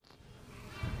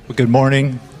Well, good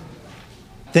morning.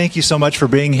 Thank you so much for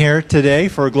being here today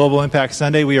for Global Impact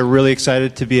Sunday. We are really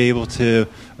excited to be able to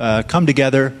come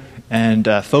together and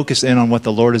focus in on what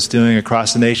the Lord is doing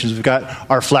across the nations. We've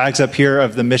got our flags up here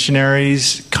of the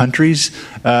missionaries, countries,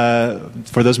 for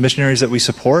those missionaries that we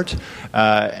support.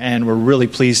 And we're really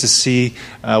pleased to see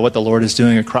what the Lord is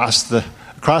doing across the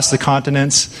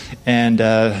continents,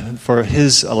 and for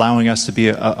His allowing us to be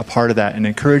a part of that and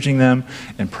encouraging them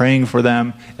and praying for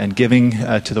them and giving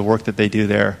to the work that they do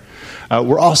there.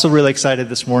 We're also really excited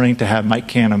this morning to have Mike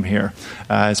Canham here.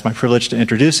 It's my privilege to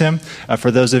introduce him. For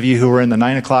those of you who were in the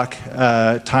 9 o'clock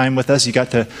time with us, you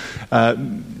got to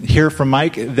hear from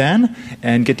Mike then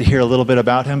and get to hear a little bit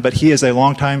about him. But he is a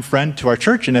longtime friend to our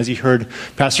church, and as you heard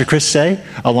Pastor Chris say,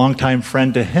 a longtime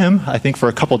friend to him, I think for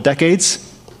a couple decades.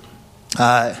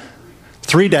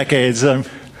 3 decades.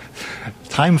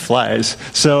 Time flies.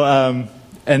 So,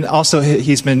 and also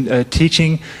he's been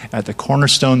teaching at the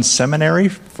Cornerstone Seminary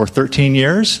for 13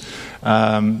 years.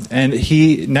 And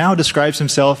he now describes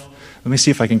himself, let me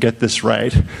see if I can get this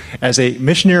right, as a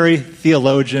missionary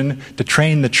theologian to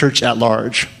train the church at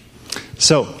large.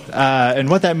 So, and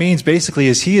what that means basically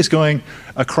is he is going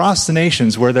across the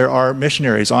nations where there are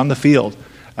missionaries on the field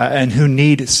and who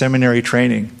need seminary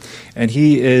training. And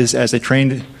he is, as a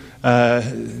trained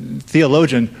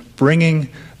theologian, bringing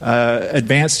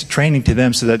advanced training to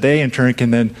them so that they in turn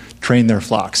can then train their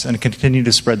flocks and continue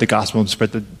to spread the gospel and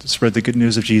spread the good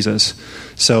news of Jesus.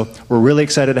 So we're really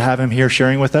excited to have him here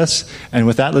sharing with us. And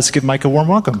with that, let's give Mike a warm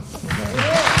welcome.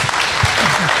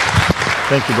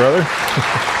 Thank you, brother.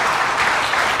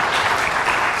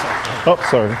 Oh,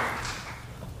 sorry.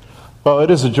 Well,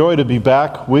 it is a joy to be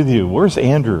back with you. Where's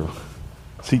Andrew?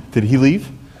 Did he leave?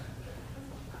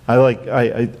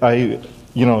 Sometimes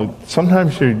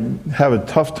you have a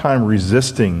tough time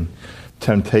resisting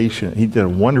temptation. He did a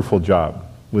wonderful job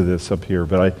with this up here,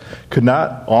 but I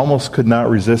almost could not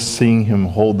resist seeing him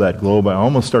hold that globe. I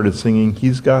almost started singing,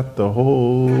 "He's got the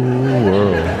whole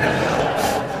world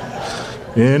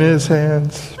in his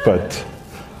hands," but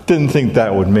didn't think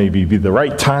that would maybe be the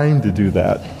right time to do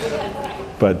that.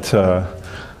 But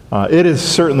it is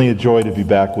certainly a joy to be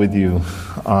back with you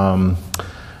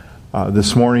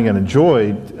this morning, and a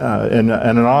joy and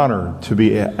an honor to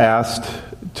be asked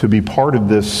to be part of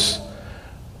this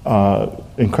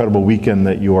incredible weekend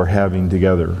that you are having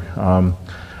together.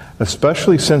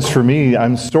 Especially since for me,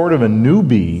 I'm sort of a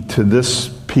newbie to this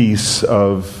piece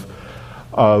of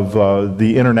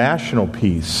the international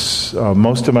piece.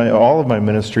 All of my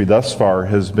ministry thus far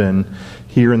has been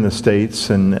here in the States,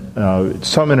 and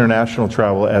some international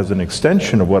travel as an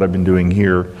extension of what I've been doing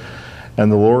here. And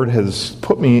the Lord has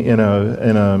put me in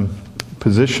a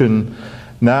position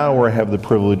now where I have the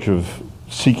privilege of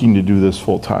seeking to do this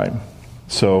full time.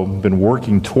 So I've been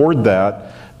working toward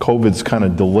that. COVID's kind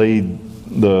of delayed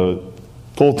the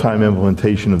full-time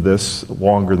implementation of this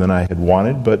longer than I had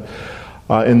wanted, but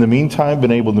in the meantime,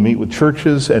 been able to meet with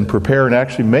churches and prepare and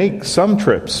actually make some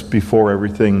trips before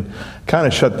everything kind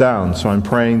of shut down. So I'm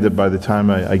praying that by the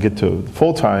time I get to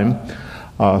full-time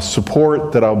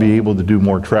support, that I'll be able to do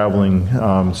more traveling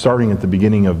starting at the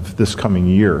beginning of this coming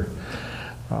year.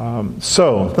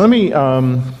 So let me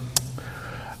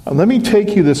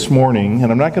take you this morning,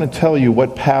 and I'm not going to tell you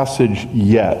what passage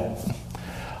yet.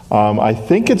 I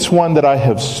think it's one that I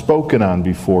have spoken on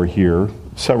before here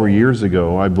several years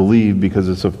ago, I believe, because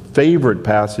it's a favorite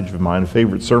passage of mine, a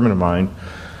favorite sermon of mine.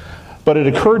 But it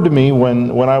occurred to me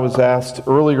when I was asked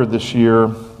earlier this year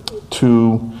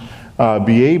to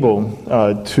be able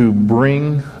to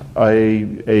bring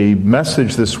a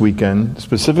message this weekend,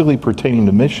 specifically pertaining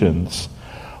to missions.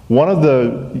 One of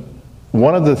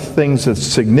the things that's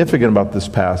significant about this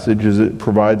passage is it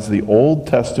provides the Old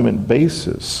Testament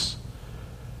basis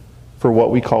for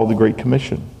what we call the Great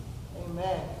Commission.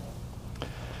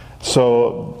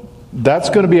 So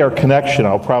that's going to be our connection.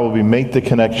 I'll probably make the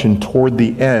connection toward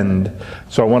the end.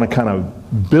 So I want to kind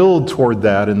of build toward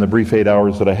that in the brief 8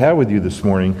 hours that I have with you this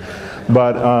morning.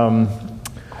 But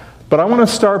I want to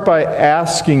start by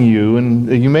asking you, and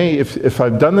you may, if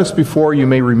I've done this before, you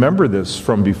may remember this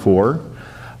from before.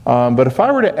 But if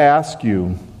I were to ask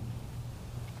you,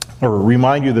 or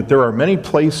remind you that there are many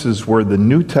places where the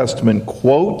New Testament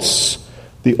quotes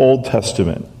the Old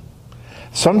Testament.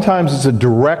 Sometimes it's a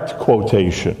direct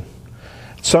quotation.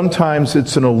 Sometimes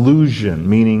it's an allusion,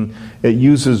 meaning it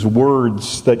uses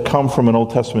words that come from an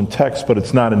Old Testament text, but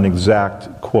it's not an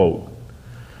exact quote.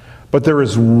 But there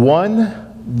is one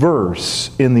verse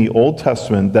in the Old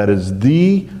Testament that is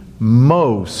the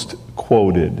most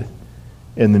quoted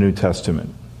in the New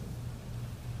Testament.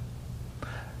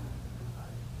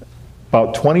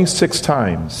 About 26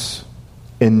 times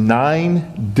in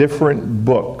 9 different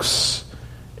books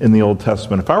in the Old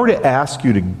Testament. If I were to ask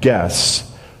you to guess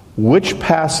which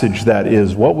passage that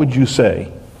is, what would you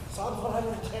say? Psalm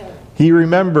 110. He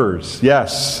remembers,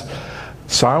 yes.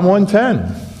 Psalm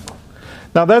 110.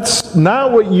 Now that's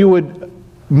not what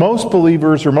most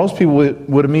believers or most people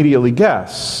would immediately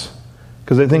guess.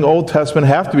 Because they think Old Testament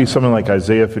have to be something like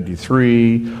Isaiah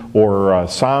 53 or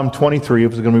Psalm 23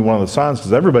 if it's going to be one of the Psalms,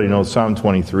 because everybody knows Psalm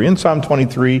 23. And Psalm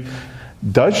 23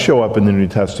 does show up in the New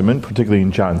Testament, particularly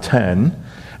in John 10.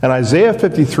 And Isaiah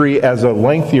 53 as a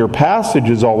lengthier passage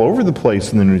is all over the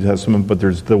place in the New Testament, but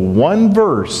there's the one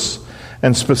verse,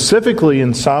 and specifically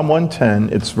in Psalm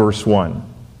 110, it's verse 1.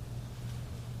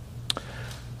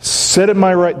 Sit at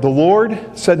my right, the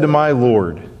Lord said to my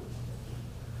Lord.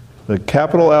 The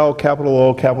capital L, capital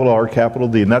O, capital R, capital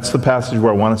D. And that's the passage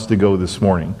where I want us to go this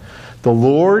morning. The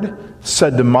Lord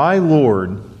said to my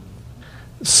Lord,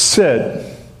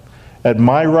 sit at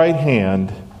my right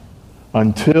hand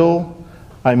until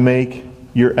I make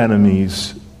your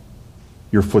enemies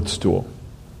your footstool.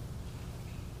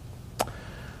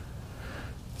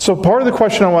 So part of the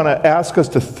question I want to ask us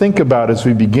to think about as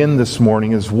we begin this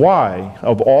morning is why,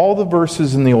 of all the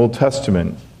verses in the Old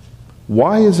Testament,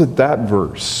 why is it that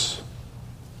verse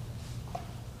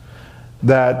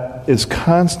that is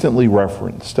constantly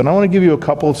referenced? And I want to give you a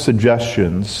couple of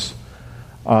suggestions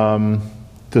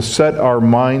to set our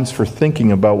minds for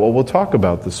thinking about what we'll talk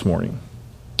about this morning.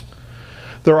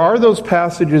 There are those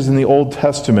passages in the Old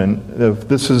Testament.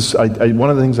 This is one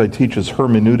of the things I teach is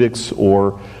hermeneutics,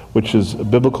 which is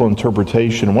biblical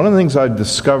interpretation. One of the things I've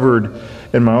discovered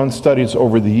in my own studies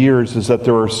over the years is that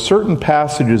there are certain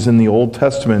passages in the Old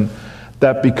Testament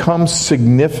that become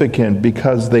significant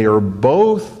because they are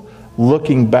both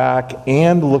looking back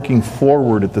and looking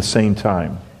forward at the same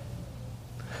time.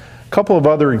 A couple of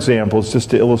other examples just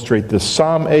to illustrate this.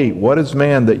 Psalm 8, what is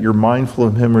man that you're mindful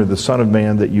of him, or the Son of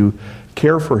Man that you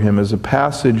care for him, is a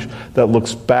passage that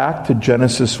looks back to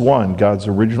Genesis 1, God's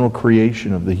original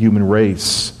creation of the human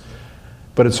race.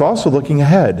 But it's also looking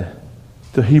ahead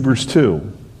to Hebrews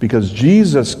 2, because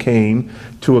Jesus came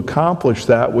to accomplish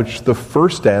that which the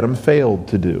first Adam failed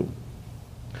to do.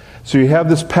 So you have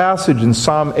this passage in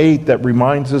Psalm 8 that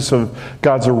reminds us of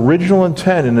God's original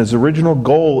intent and his original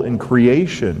goal in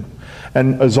creation,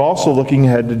 and is also looking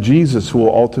ahead to Jesus, who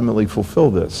will ultimately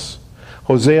fulfill this.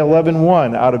 Hosea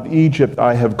 11:1, out of Egypt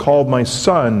I have called my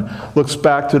son, looks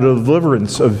back to the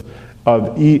deliverance of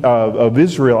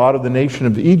Israel out of the nation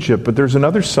of Egypt. But there's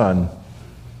another son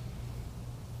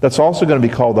that's also going to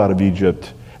be called out of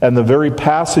Egypt. And the very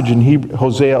passage in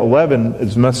Hosea 11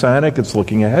 is messianic. It's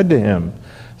looking ahead to him.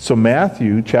 So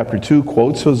Matthew chapter 2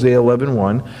 quotes Hosea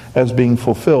 11:1 as being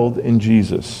fulfilled in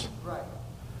Jesus.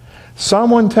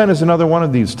 Psalm 110 is another one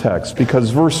of these texts,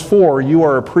 because verse 4, you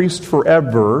are a priest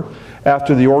forever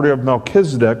after the order of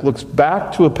Melchizedek, looks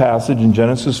back to a passage in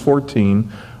Genesis 14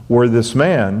 where this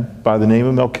man by the name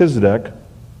of Melchizedek,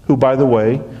 who by the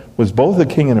way was both a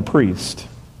king and a priest,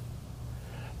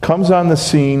 comes on the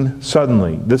scene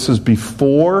suddenly. This is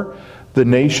before the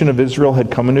nation of Israel had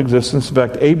come into existence. In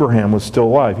fact, Abraham was still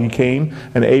alive. He came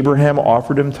and Abraham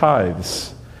offered him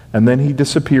tithes, and then he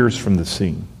disappears from the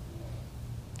scene.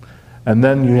 And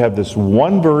then you have this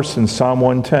one verse in Psalm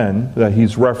 110 that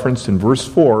he's referenced in verse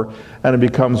 4, and it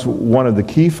becomes one of the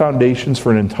key foundations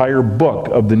for an entire book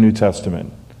of the New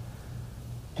Testament,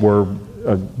 where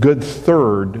a good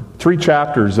 3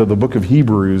 chapters of the book of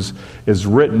Hebrews is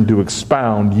written to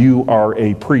expound, you are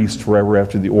a priest forever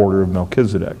after the order of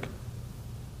Melchizedek.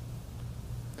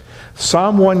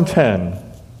 Psalm 110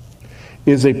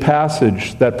 is a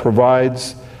passage that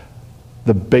provides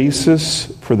the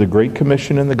basis for the Great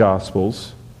Commission in the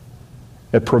Gospels.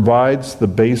 It provides the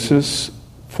basis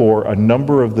for a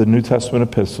number of the New Testament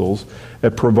epistles.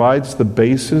 It provides the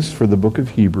basis for the book of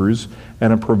Hebrews,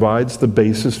 and it provides the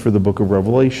basis for the book of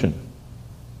Revelation.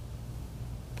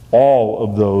 All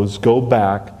of those go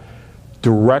back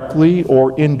directly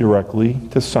or indirectly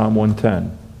to Psalm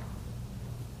 110.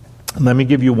 And let me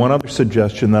give you one other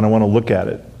suggestion, then I want to look at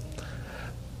it.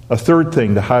 A third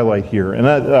thing to highlight here, and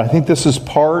I think this is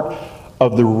part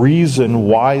of the reason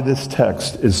why this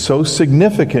text is so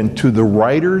significant to the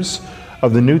writers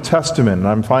of the New Testament. And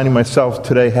I'm finding myself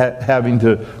today having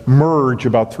to merge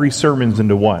about 3 sermons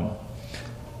into one.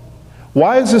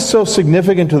 Why is this so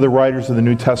significant to the writers of the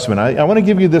New Testament? I want to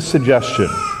give you this suggestion.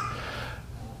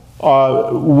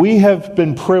 We have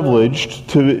been privileged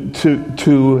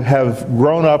to have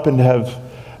grown up and have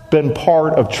been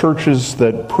part of churches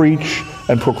that preach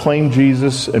and proclaim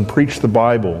Jesus and preach the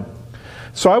Bible.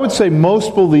 So I would say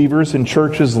most believers in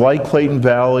churches like Clayton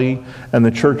Valley and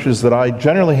the churches that I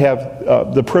generally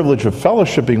have the privilege of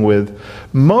fellowshipping with,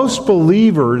 most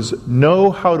believers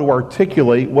know how to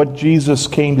articulate what Jesus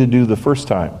came to do the first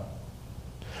time.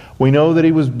 We know that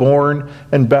he was born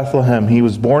in Bethlehem. He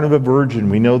was born of a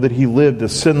virgin. We know that he lived a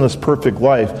sinless, perfect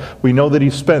life. We know that he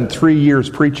spent 3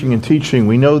 years preaching and teaching.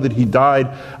 We know that he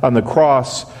died on the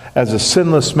cross as a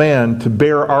sinless man to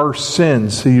bear our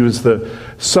sins. He was the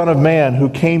Son of Man who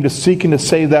came to seek and to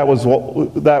save that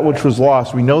which was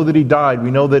lost. We know that he died.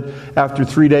 We know that after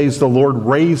 3 days the Lord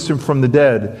raised him from the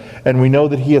dead. And we know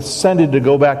that he ascended to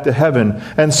go back to heaven.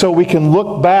 And so we can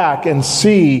look back and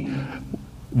see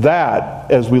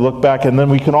that as we look back, and then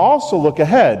we can also look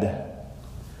ahead.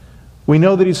 We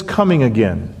know that he's coming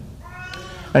again.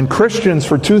 And Christians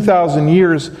for 2,000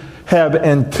 years have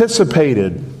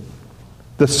anticipated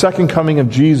the second coming of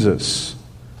Jesus.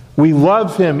 We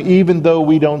love him even though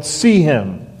we don't see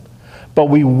him. But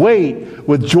we wait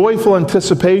with joyful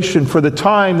anticipation for the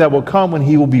time that will come when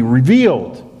he will be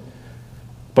revealed.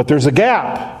 But there's a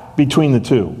gap between the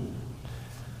two.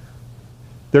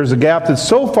 There's a gap that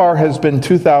so far has been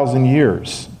 2,000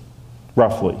 years,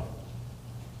 roughly.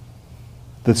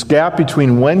 This gap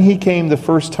between when he came the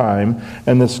first time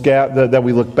and this gap that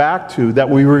we look back to, that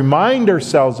we remind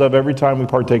ourselves of every time we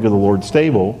partake of the Lord's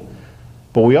table.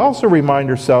 But we also remind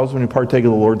ourselves when we partake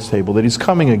of the Lord's table that he's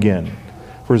coming again.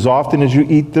 For as often as you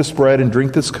eat this bread and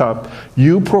drink this cup,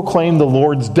 you proclaim the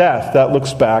Lord's death, that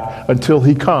looks back, until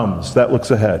he comes, that looks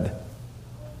ahead.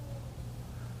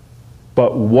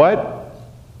 But what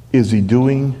is he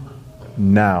doing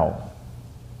now?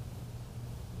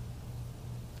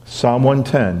 Psalm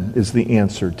 110 is the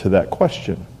answer to that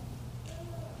question.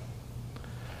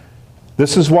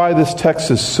 This is why this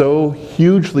text is so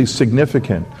hugely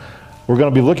significant. We're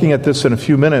going to be looking at this in a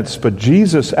few minutes, but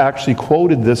Jesus actually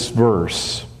quoted this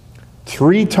verse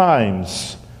 3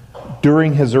 times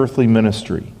during his earthly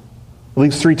ministry. At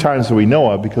least 3 times that we know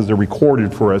of, because they're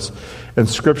recorded for us in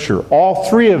Scripture. All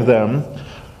 3 of them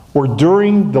were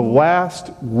during the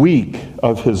last week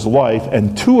of his life,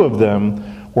 and 2 of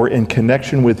them were in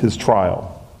connection with his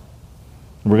trial.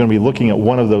 We're going to be looking at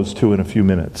one of those 2 in a few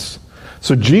minutes.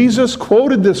 So Jesus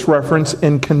quoted this reference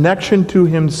in connection to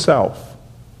himself.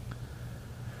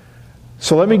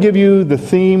 So let me give you the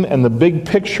theme and the big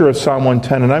picture of Psalm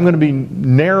 110, and I'm going to be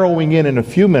narrowing in a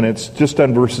few minutes just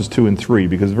on verses 2 and 3,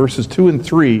 because verses 2 and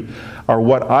 3 are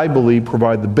what I believe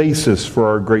provide the basis for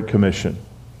our Great Commission.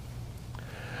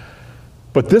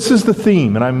 But this is the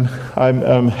theme, and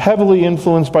I'm heavily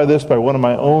influenced by this, by one of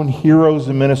my own heroes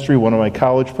in ministry, one of my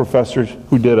college professors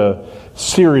who did a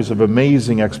series of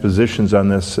amazing expositions on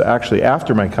this, actually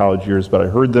after my college years, but I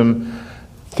heard them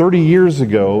 30 years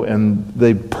ago, and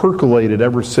they percolated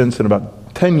ever since, and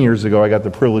about 10 years ago I got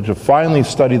the privilege of finally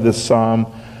studying this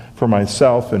psalm for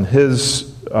myself, and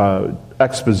his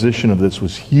exposition of this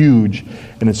was huge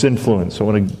in its influence. So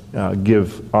I want to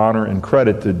give honor and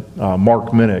credit to Mark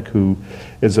Minnick, who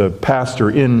is a pastor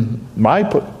in my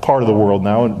part of the world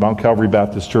now, at Mount Calvary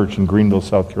Baptist Church in Greenville,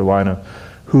 South Carolina,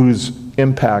 whose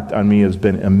impact on me has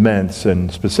been immense,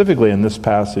 and specifically in this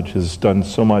passage has done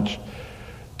so much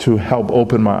to help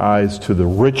open my eyes to the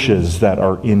riches that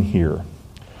are in here.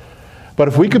 But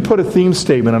if we could put a theme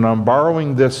statement, and I'm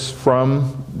borrowing this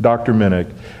from Dr.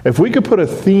 Minnick, if we could put a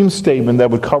theme statement that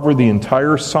would cover the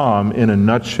entire psalm in a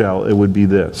nutshell, it would be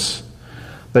this: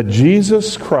 that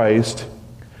Jesus Christ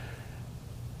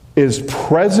is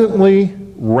presently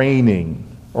reigning,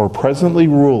 or presently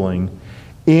ruling,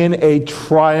 in a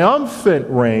triumphant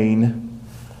reign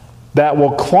that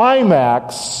will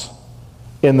climax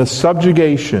in the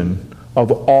subjugation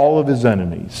of all of his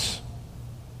enemies.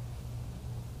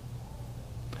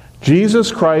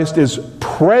 Jesus Christ is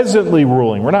presently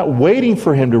ruling. We're not waiting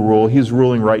for him to rule. He's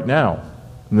ruling right now.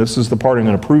 And this is the part I'm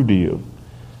going to prove to you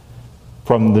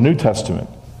from the New Testament.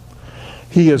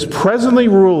 He is presently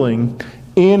ruling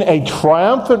in a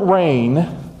triumphant reign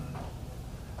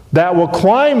that will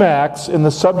climax in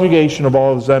the subjugation of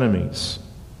all of his enemies.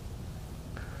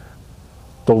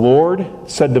 The Lord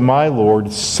said to my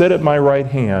Lord, "Sit at my right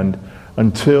hand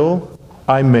until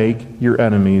I make your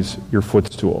enemies your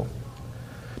footstool."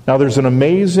 Now there's an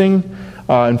amazing,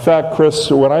 in fact,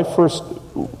 Chris, when I first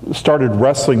started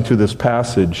wrestling through this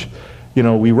passage,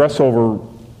 we wrestle over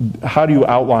how do you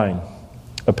outline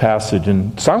a passage.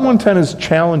 And Psalm 110 is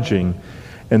challenging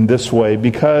in this way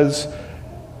because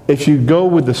if you go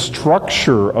with the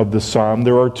structure of the psalm,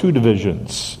 there are 2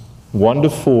 divisions, 1 to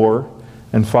 4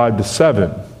 and 5 to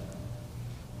 7.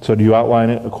 So do you outline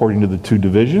it according to the 2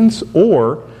 divisions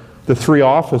or the 3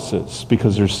 offices?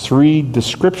 Because there's 3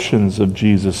 descriptions of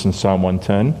Jesus in Psalm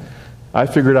 110. I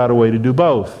figured out a way to do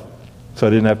both, so I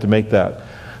didn't have to make that.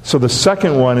 So the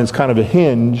second one is kind of a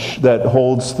hinge that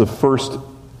holds the first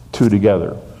two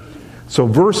together. So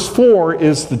verse 4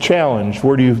 is the challenge.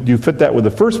 Where do you fit that with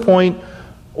the first point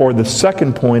or the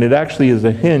second point? It actually is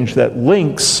a hinge that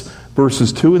links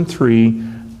verses 2 and 3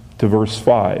 to verse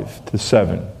 5 to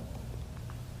 7.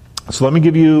 So let me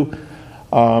give you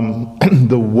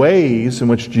the ways in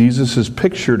which Jesus is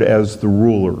pictured as the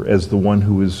ruler, as the one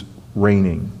who is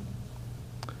reigning.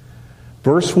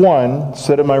 Verse 1,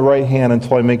 sit at my right hand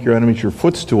until I make your enemies your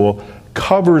footstool,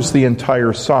 covers the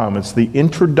entire psalm. It's the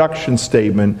introduction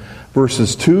statement.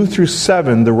 Verses 2 through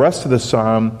 7, the rest of the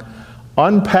psalm,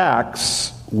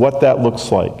 unpacks what that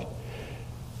looks like.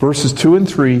 Verses 2 and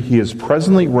 3, he is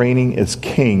presently reigning as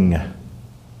king.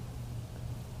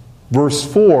 Verse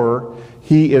 4,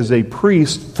 he is a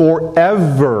priest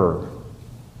forever.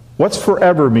 What's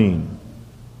forever mean?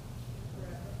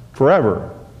 Forever.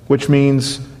 Which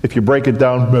means, if you break it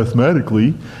down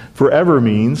mathematically, forever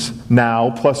means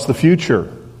now plus the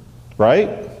future.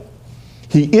 Right?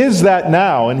 He is that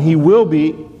now, and he will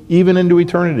be even into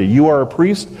eternity. You are a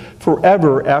priest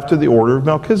forever after the order of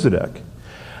Melchizedek.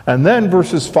 And then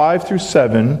verses 5 through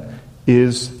 7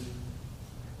 is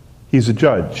he's a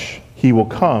judge. He will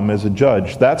come as a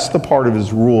judge. That's the part of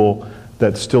his rule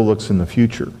that still looks in the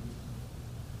future.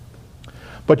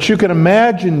 But you can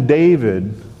imagine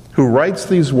David, who writes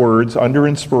these words under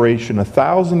inspiration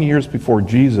 1,000 years before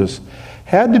Jesus,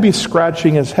 had to be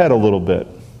scratching his head a little bit.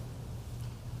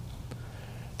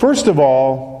 First of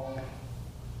all,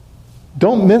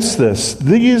 don't miss this.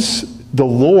 The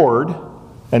Lord,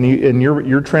 and in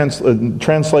your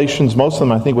translations, most of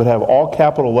them I think would have all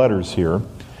capital letters here.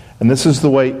 And this is the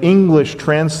way English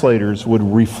translators would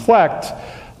reflect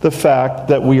the fact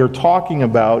that we are talking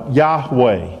about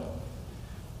Yahweh.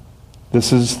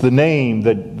 This is the name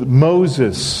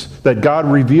that God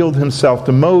revealed himself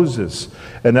to Moses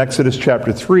in Exodus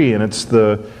chapter 3, and it's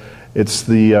the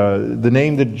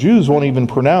name that Jews won't even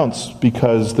pronounce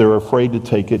because they're afraid to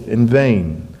take it in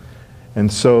vain.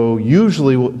 And so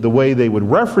usually the way they would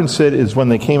reference it is when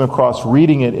they came across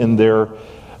reading it in their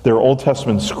Old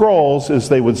Testament scrolls, is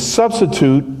they would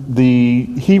substitute the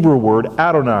Hebrew word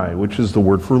Adonai, which is the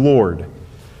word for Lord.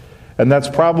 And that's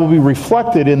probably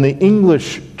reflected in the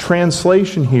English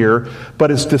translation here,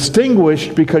 but it's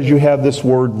distinguished because you have this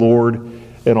word Lord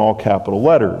in all capital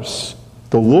letters.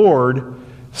 The Lord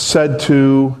said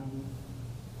to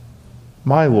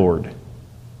my Lord,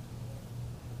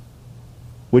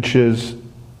 which is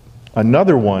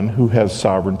another one who has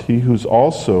sovereignty, who's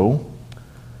also,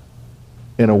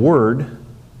 in a word,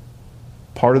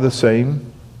 part of the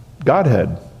same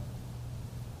Godhead.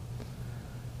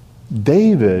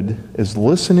 David is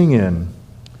listening in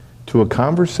to a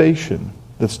conversation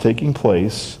that's taking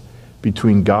place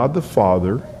between God the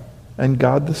Father and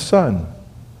God the Son.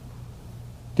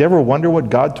 Do you ever wonder what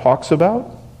God talks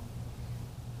about?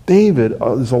 David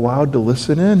is allowed to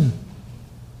listen in.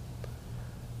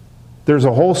 There's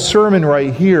a whole sermon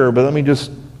right here, but let me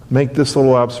just make this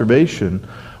little observation.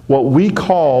 What we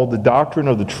call the doctrine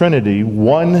of the Trinity,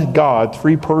 one God,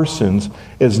 three persons,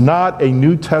 is not a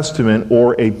New Testament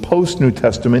or a post-New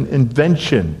Testament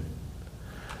invention.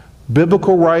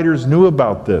 Biblical writers knew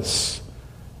about this.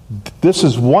 This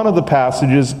is one of the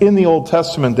passages in the Old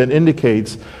Testament that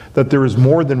indicates that there is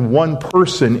more than one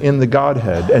person in the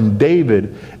Godhead, and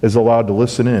David is allowed to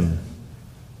listen in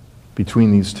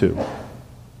between these two.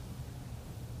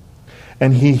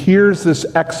 And he hears this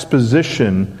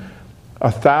exposition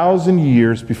 1,000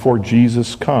 years before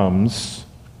Jesus comes.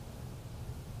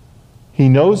 He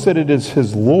knows that it is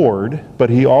his Lord, but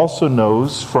he also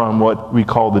knows from what we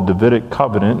call the Davidic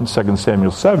covenant in 2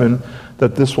 Samuel 7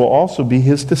 that this will also be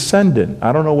his descendant.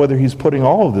 I don't know whether he's putting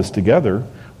all of this together.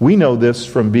 We know this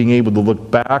from being able to look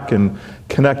back and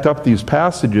connect up these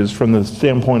passages from the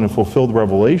standpoint of fulfilled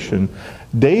revelation.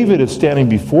 David is standing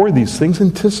before these things,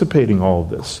 anticipating all of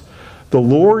this. The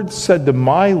Lord said to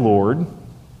my Lord,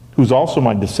 who's also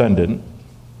my descendant,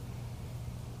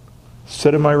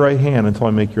 sit at my right hand until I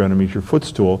make your enemies your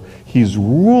footstool. He's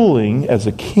ruling as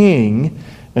a king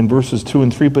in verses 2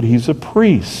 and 3, but he's a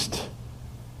priest.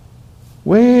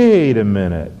 Wait a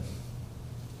minute.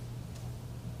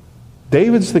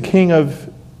 David's the king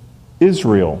of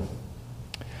Israel.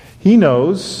 He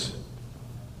knows,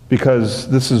 because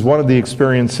this is one of the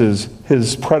experiences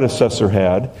his predecessor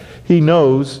had, he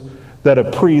knows that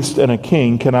a priest and a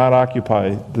king cannot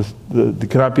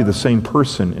cannot be the same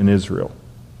person in Israel.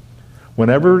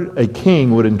 Whenever a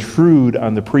king would intrude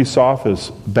on the priest's office,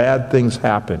 bad things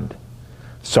happened.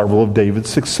 Several of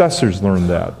David's successors learned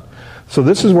that. So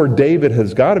this is where David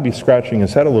has got to be scratching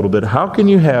his head a little bit. How can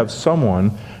you have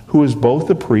someone who is both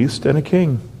a priest and a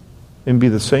king and be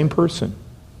the same person?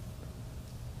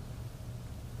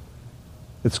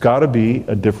 It's got to be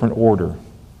a different order.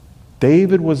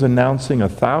 David was announcing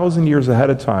 1,000 years ahead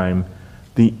of time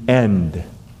the end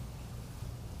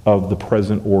of the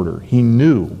present order. He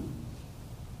knew,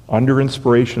 under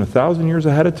inspiration, 1,000 years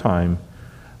ahead of time,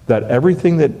 that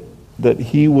everything that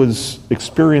he was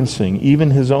experiencing,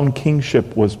 even his own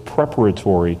kingship, was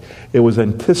preparatory. It was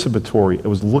anticipatory. It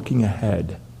was looking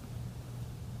ahead.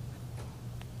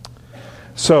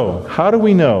 So, how do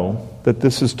we know that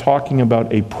this is talking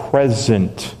about a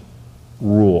present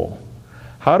rule?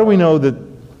 How do we know that,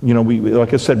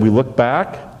 like I said, we look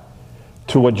back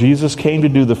to what Jesus came to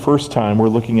do the first time. We're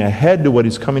looking ahead to what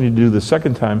he's coming to do the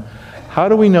second time. How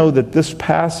do we know that this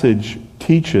passage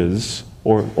teaches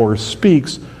or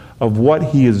speaks of what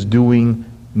he is doing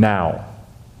now?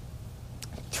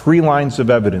 3 lines of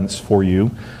evidence for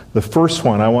you. The first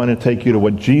one, I want to take you to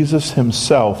what Jesus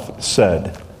himself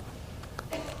said.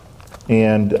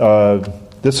 And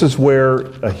this is where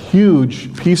a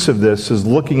huge piece of this is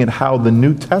looking at how the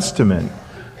New Testament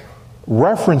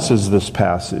references this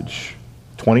passage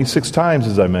 26 times,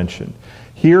 as I mentioned.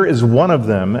 Here is one of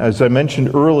them. As I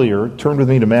mentioned earlier, turn with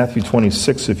me to Matthew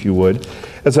 26, if you would.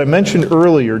 As I mentioned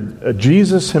earlier,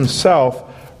 Jesus himself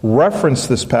referenced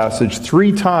this passage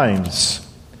 3 times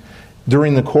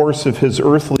during the course of his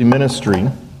earthly ministry.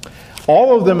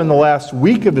 All of them in the last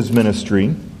week of his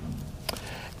ministry,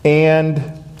 and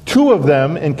 2 of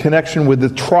them in connection with the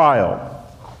trial.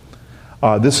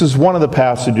 This is one of the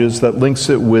passages that links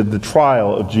it with the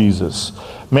trial of Jesus.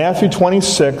 Matthew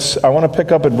 26, I want to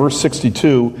pick up at verse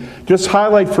 62. Just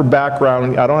highlight for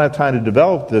background, I don't have time to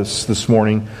develop this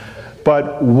morning,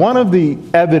 but one of the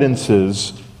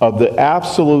evidences of the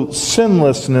absolute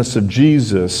sinlessness of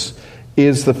Jesus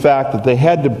is the fact that they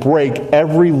had to break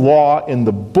every law in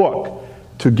the book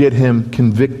to get him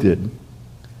convicted.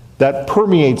 That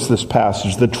permeates this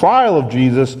passage. The trial of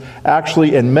Jesus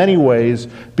actually, in many ways,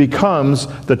 becomes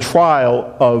the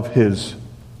trial of his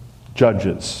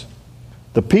judges.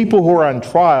 The people who are on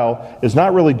trial is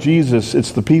not really Jesus,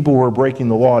 it's the people who are breaking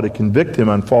the law to convict him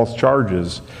on false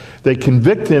charges. They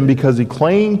convict him because he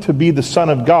claimed to be the Son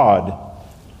of God,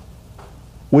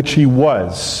 which he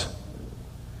was.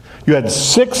 You had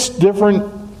 6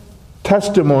 different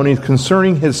testimonies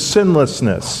concerning his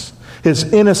sinlessness,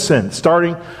 his innocence,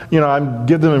 starting, I'm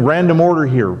giving them in random order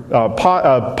here.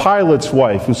 Pilate's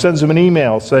wife, who sends him an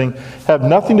email saying, have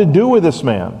nothing to do with this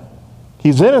man.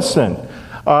 He's innocent.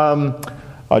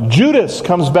 Judas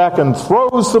comes back and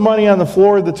throws the money on the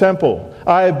floor of the temple.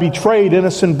 I have betrayed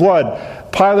innocent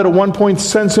blood. Pilate at one point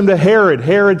sends him to Herod.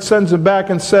 Herod sends him back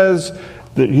and says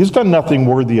that he's done nothing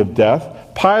worthy of death.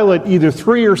 Pilate, either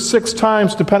 3 or 6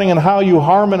 times, depending on how you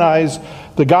harmonize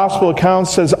the gospel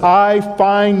accounts, says, I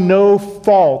find no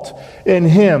fault in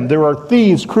him. There are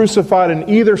thieves crucified on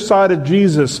either side of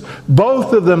Jesus,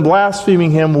 both of them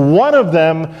blaspheming him. One of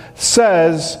them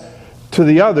says to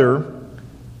the other,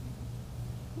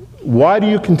 why do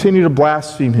you continue to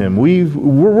blaspheme him?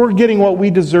 We're getting what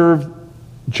we deserve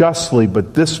justly,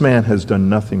 but this man has done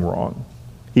nothing wrong.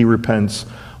 He repents.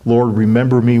 Lord,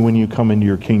 remember me when you come into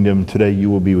your kingdom. Today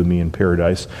you will be with me in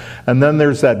paradise. And then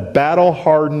there's that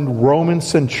battle-hardened Roman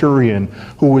centurion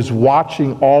who was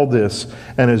watching all this.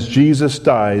 And as Jesus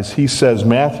dies, he says,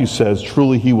 Matthew says,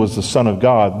 truly he was the Son of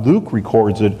God. Luke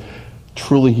records it,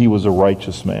 truly he was a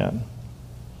righteous man.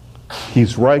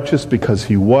 He's righteous because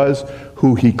he was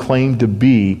who he claimed to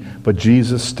be, but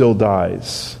Jesus still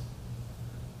dies.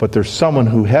 But there's someone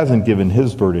who hasn't given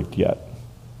his verdict yet.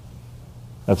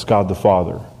 That's God the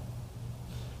Father,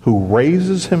 who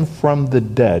raises him from the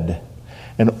dead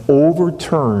and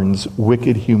overturns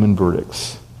wicked human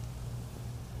verdicts.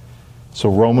 So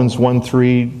Romans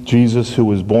 1:3, Jesus, who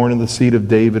was born in the seed of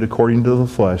David according to the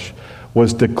flesh,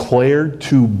 was declared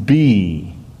to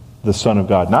be the Son of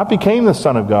God. Not became the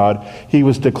Son of God, he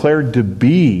was declared to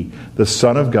be the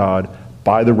Son of God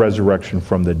by the resurrection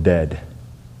from the dead.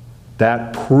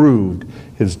 That proved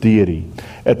his deity.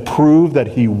 It proved that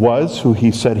he was who he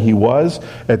said he was.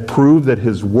 It proved that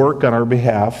his work on our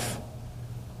behalf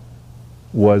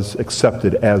was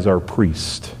accepted as our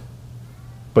priest.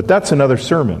 But that's another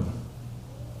sermon.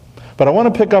 But I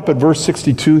want to pick up at verse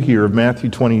 62 here of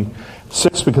Matthew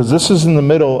 26, because this is in the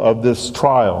middle of this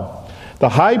trial. The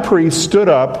high priest stood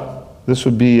up. This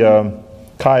would be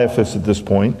Caiaphas at this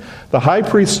point. The high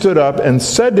priest stood up and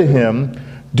said to him,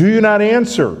 do you not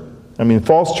answer?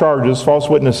 False charges, false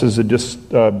witnesses had just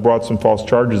brought some false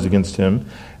charges against him,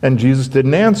 and Jesus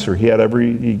didn't answer. He had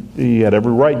every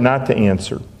right not to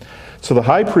answer. So the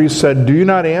high priest said, "Do you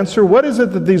not answer? What is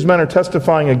it that these men are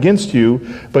testifying against you?"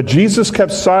 But Jesus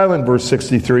kept silent, verse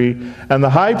 63. And the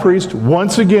high priest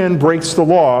once again breaks the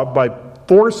law by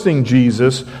forcing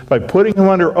Jesus, by putting him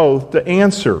under oath to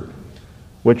answer,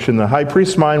 which in the high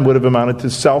priest's mind would have amounted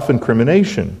to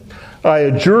self-incrimination. "I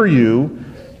adjure you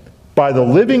by the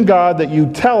living God that you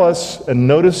tell us," and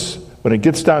notice when it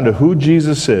gets down to who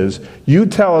Jesus is, "you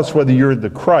tell us whether you're the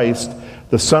Christ,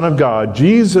 the Son of God."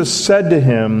 Jesus said to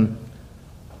him,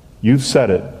 "You've said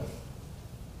it."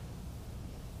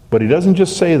 But he doesn't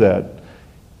just say that.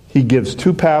 He gives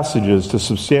two passages to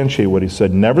substantiate what he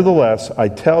said. "Nevertheless, I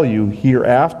tell you,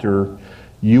 hereafter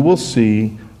you will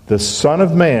see the Son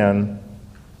of Man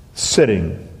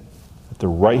sitting at the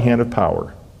right hand of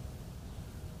power."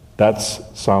 That's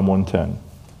Psalm 110.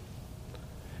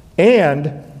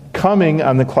 "And coming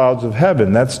on the clouds of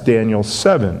heaven." That's Daniel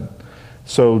 7.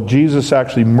 So Jesus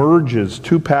actually merges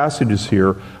two passages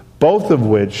here, both of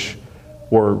which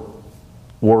were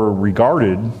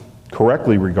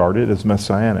correctly regarded as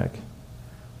messianic.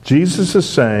 Jesus is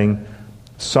saying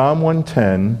Psalm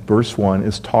 110, verse 1,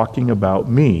 is talking about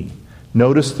me.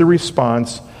 Notice the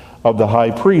response of the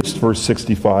high priest, verse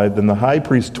 65. "Then the high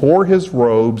priest tore his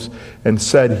robes and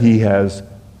said, 'He has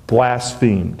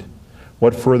blasphemed.'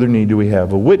 What further need do we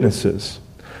have of witnesses?"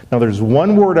 Now there's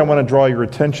one word I want to draw your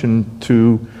attention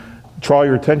to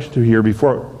here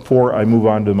before I move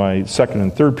on to my second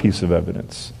and third piece of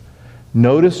evidence.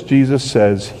 Notice Jesus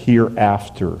says,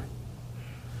 "hereafter."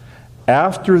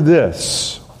 After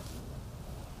this,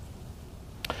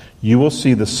 you will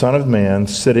see the Son of Man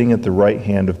sitting at the right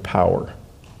hand of power.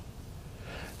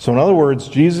 So in other words,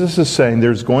 Jesus is saying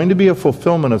there's going to be a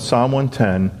fulfillment of Psalm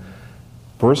 110,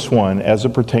 verse 1, as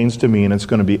it pertains to me, and it's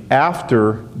going to be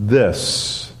after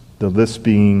this, the this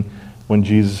being when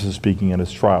Jesus is speaking at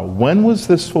his trial. When was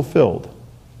this fulfilled?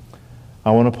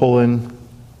 I want to pull in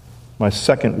my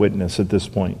second witness at this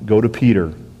point. Go to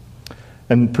Peter,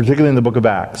 and particularly in the book of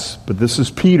Acts. But this is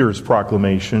Peter's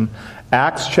proclamation.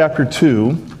 Acts chapter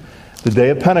 2, the day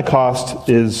of Pentecost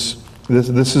is,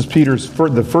 this is Peter's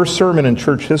the first sermon in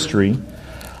church history.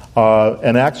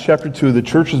 In Acts chapter 2, the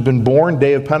church has been born,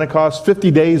 day of Pentecost,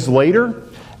 50 days later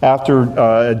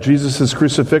after Jesus'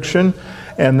 crucifixion.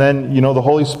 And then, the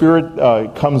Holy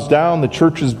Spirit comes down, the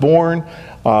church is born.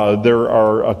 There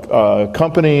are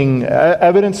accompanying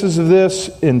evidences of this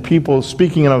in people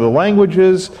speaking in other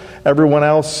languages. Everyone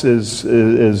else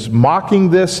is mocking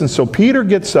this. And so Peter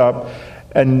gets up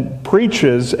and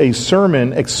preaches a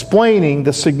sermon explaining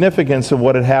the significance of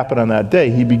what had happened on that day.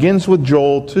 He begins with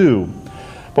Joel 2.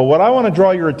 But what I want to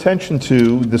draw your attention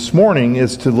to this morning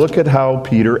is to look at how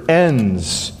Peter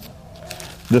ends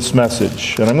this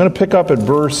message. And I'm going to pick up at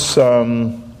verse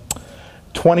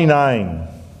 29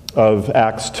 of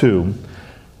Acts 2.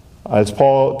 As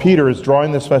Peter is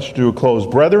drawing this message to a close.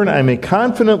 "Brethren, I may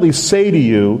confidently say to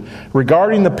you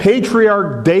regarding the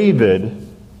patriarch David,"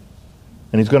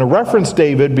 and he's going to reference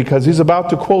David because he's about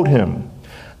to quote him.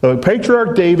 "The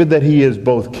patriarch David, that he is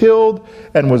both killed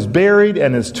and was buried,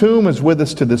 and his tomb is with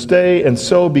us to this day. And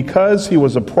so, because he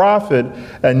was a prophet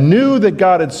and knew that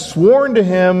God had sworn to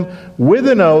him with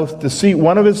an oath to seat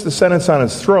one of his descendants on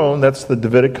his throne," that's the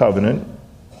Davidic covenant,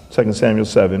 2 Samuel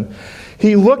 7,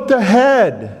 "he looked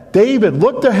ahead," David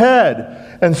looked ahead,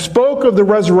 "and spoke of the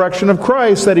resurrection of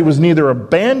Christ, that he was neither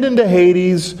abandoned to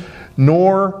Hades,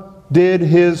 nor did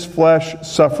his flesh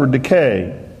suffer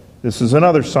decay." This is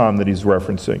another psalm that he's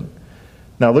referencing.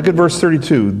 Now look at verse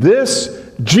 32. "This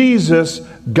Jesus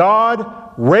God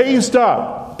raised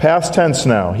up," past tense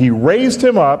now, he raised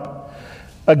him up,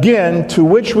 "again, to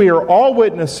which we are all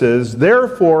witnesses,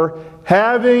 therefore,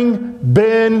 having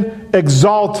been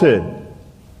exalted."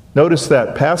 Notice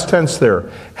that, past tense there.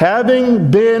 "Having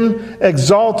been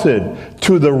exalted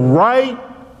to the right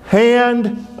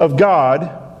hand of God,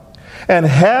 and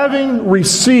having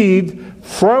received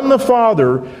from the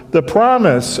Father the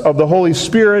promise of the Holy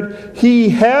Spirit, he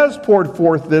has poured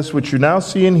forth this which you now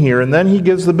see and hear." And then he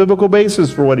gives the biblical basis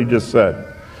for what he just said.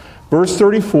 Verse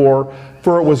 34,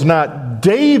 "For it was not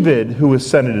David who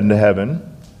ascended into heaven."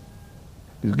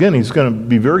 Again, he's going to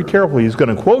be very careful. He's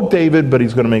going to quote David, but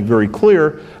he's going to make very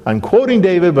clear, I'm quoting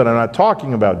David, but I'm not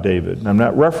talking about David. I'm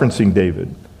not referencing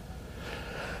David.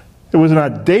 "It was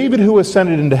not David who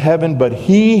ascended into heaven, but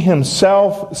he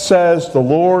himself says, the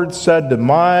Lord said to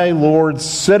my Lord,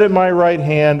 sit at my right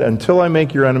hand until I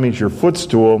make your enemies your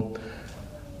footstool,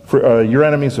 your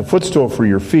enemies a footstool for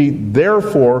your feet.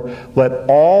 Therefore, let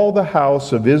all the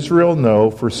house of Israel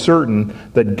know for certain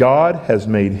that God has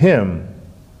made him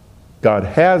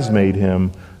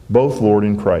both Lord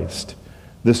and Christ,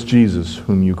 this Jesus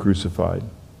whom you crucified."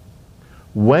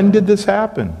 When did this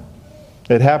happen?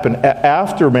 It happened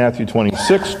after Matthew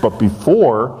 26, but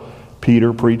before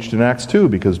Peter preached in Acts 2,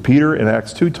 because Peter in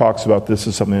Acts 2 talks about this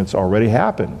as something that's already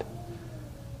happened.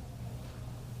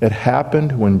 It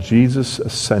happened when Jesus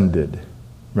ascended.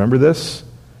 Remember this?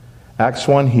 Acts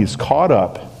 1, he's caught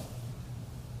up.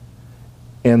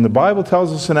 And the Bible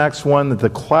tells us in Acts 1 that the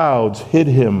clouds hid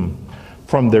him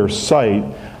from their sight.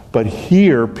 But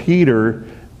here, Peter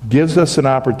gives us an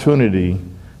opportunity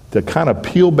to kind of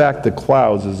peel back the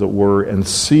clouds, as it were, and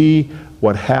see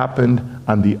what happened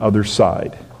on the other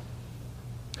side.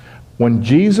 When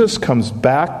Jesus comes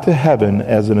back to heaven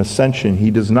as an ascension, he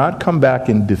does not come back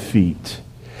in defeat.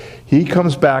 He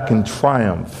comes back in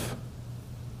triumph.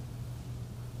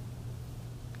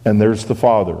 And there's the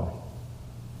Father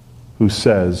who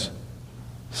says,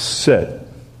 "Sit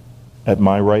at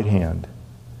my right hand.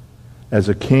 As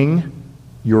a king,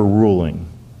 you're ruling.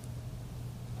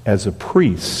 As a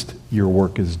priest, your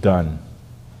work is done."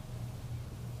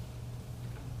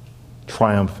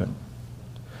 Triumphant.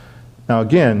 Now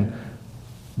again,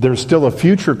 there's still a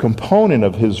future component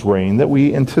of his reign that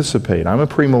we anticipate. I'm a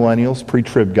premillennials,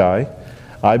 pre-trib guy.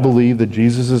 I believe that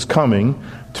Jesus is coming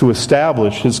to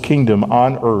establish his kingdom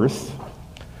on earth,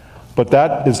 but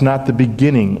that is not the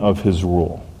beginning of his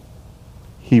rule.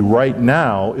 He right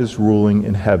now is ruling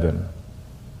in heaven,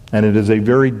 and it is a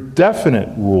very definite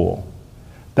rule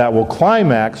that will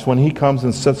climax when he comes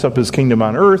and sets up his kingdom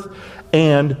on earth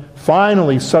and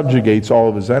finally subjugates all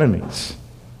of his enemies.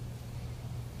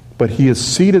 But he is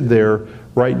seated there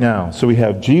right now. So we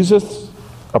have Jesus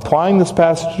applying this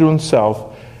passage to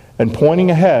himself and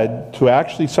pointing ahead to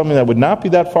actually something that would not be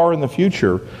that far in the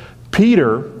future.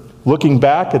 Peter looking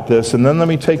back at this, and then let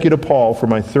me take you to Paul for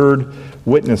my third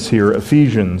witness here,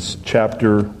 Ephesians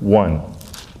chapter 1.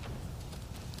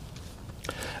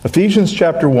 Ephesians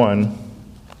chapter 1.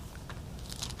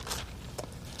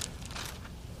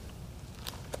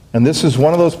 And this is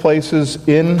one of those places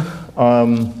in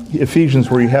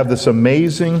Ephesians where you have this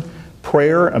amazing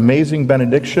prayer, amazing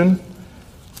benediction.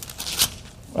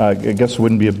 I guess it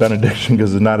wouldn't be a benediction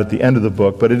because it's not at the end of the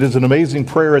book, but it is an amazing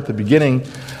prayer at the beginning,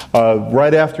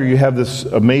 right after you have this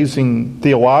amazing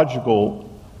theological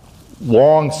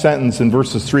long sentence in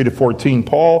verses 3 to 14.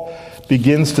 Paul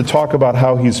begins to talk about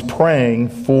how he's praying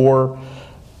for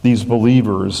these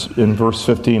believers in verse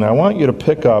 15. I want you to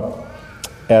pick up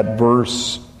at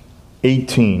verse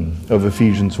 18 of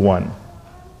Ephesians 1.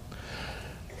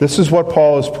 This is what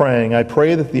Paul is praying. "I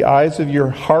pray that the eyes of your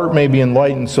heart may be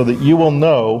enlightened so that you will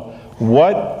know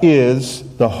what is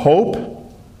the hope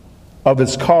of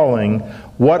his calling,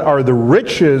 what are the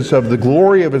riches of the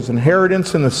glory of his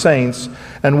inheritance in the saints,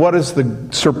 and what is the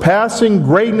surpassing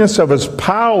greatness of his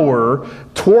power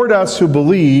toward us who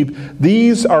believe.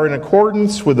 These are in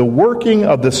accordance with the working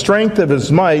of the strength of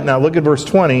his might." Now look at verse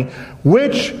 20.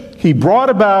 "Which he brought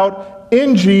about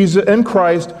in Jesus, in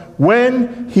Christ,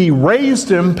 when he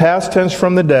raised him," past tense,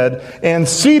 "from the dead, and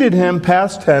seated him,"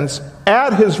 past tense,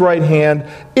 "at his right hand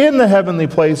in the heavenly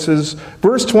places."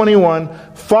 Verse 21,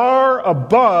 "far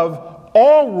above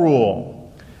all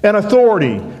rule and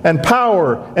authority and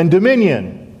power and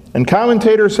dominion." And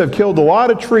commentators have killed a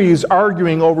lot of trees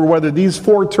arguing over whether these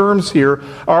four terms here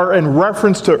are in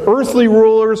reference to earthly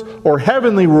rulers or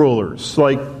heavenly rulers,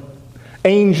 like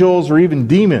angels or even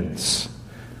demons.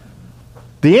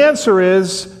 The answer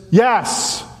is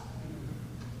yes.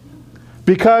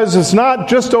 Because it's not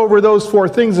just over those four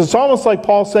things. It's almost like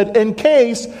Paul said, in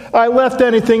case I left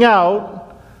anything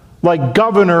out, like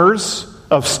governors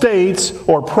of states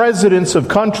or presidents of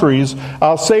countries,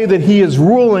 I'll say that he is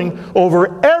ruling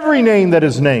over every name that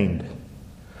is named.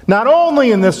 Not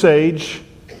only in this age,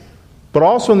 but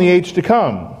also in the age to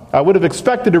come. I would have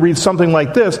expected to read something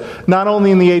like this, not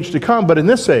only in the age to come, but in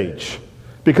this age.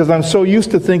 Because I'm so used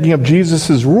to thinking of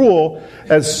Jesus' rule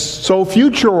as so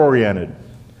future-oriented.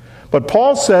 But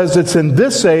Paul says it's in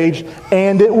this age,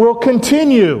 and it will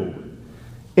continue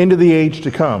into the age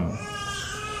to come.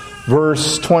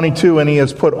 Verse 22, "And he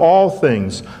has put all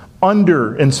things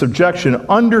under, in subjection,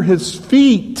 under his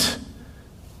feet."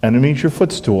 And it means your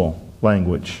footstool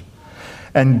language.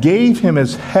 "And gave him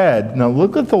his head." Now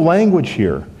look at the language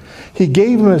here. He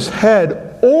gave him his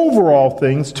head over all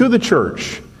things to the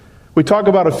church. We talk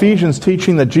about Ephesians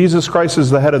teaching that Jesus Christ is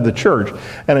the head of the church,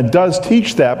 and it does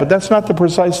teach that, but that's not the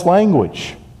precise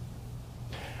language.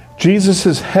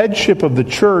 Jesus' headship of the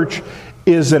church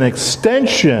is an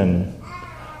extension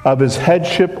of his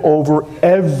headship over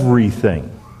everything.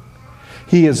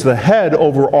 He is the head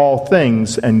over all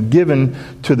things and given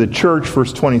to the church,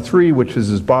 verse 23, which is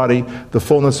his body, the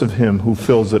fullness of him who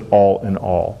fills it all in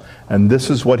all. And this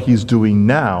is what he's doing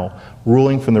now,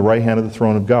 ruling from the right hand of the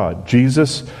throne of God.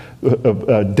 Jesus,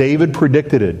 David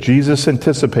predicted it. Jesus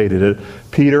anticipated it.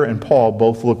 Peter and Paul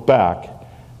both look back.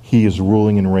 He is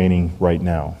ruling and reigning right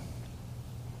now.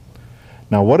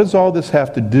 Now, what does all this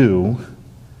have to do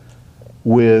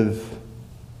with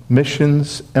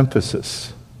missions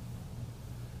emphasis?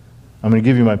 I'm going to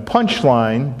give you my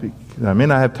punchline. I may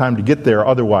not have time to get there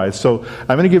otherwise, so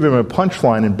I'm going to give you my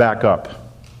punchline and back up.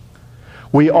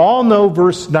 We all know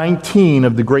verse 19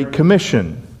 of the Great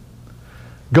Commission.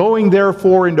 Going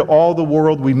therefore into all the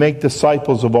world, we make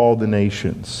disciples of all the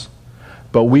nations.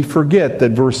 But we forget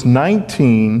that verse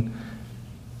 19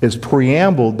 is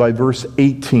preambled by verse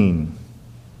 18.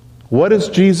 What does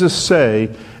Jesus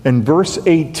say in verse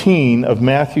 18 of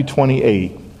Matthew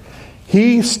 28?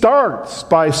 He starts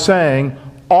by saying,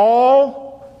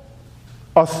 all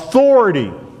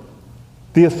authority.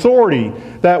 The authority,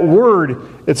 that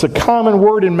word, it's a common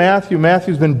word in Matthew.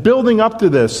 Matthew's been building up to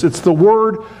this. It's the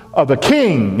word of a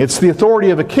king. It's the authority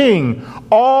of a king.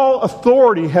 All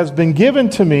authority has been given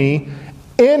to me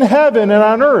in heaven and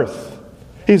on earth.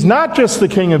 He's not just the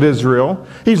king of Israel.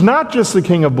 He's not just the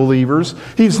king of believers.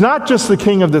 He's not just the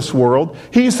king of this world.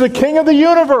 He's the king of the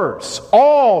universe.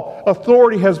 All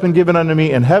authority has been given unto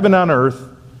me in heaven and on earth.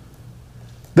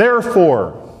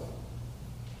 Therefore,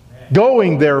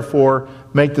 going therefore,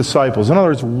 make disciples. In other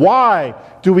words, why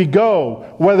do we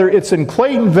go? Whether it's in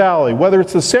Clayton Valley, whether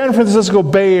it's the San Francisco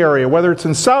Bay Area, whether it's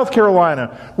in South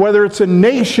Carolina, whether it's in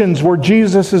nations where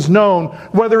Jesus is known,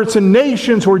 whether it's in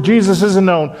nations where Jesus isn't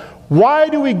known, why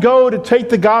do we go to take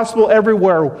the gospel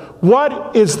everywhere?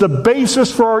 What is the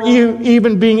basis for our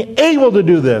even being able to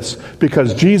do this?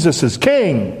 Because Jesus is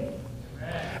king.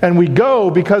 And we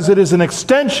go because it is an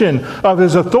extension of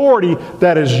His authority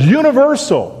that is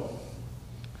universal.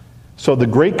 So the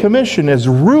Great Commission is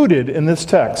rooted in this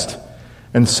text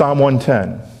in Psalm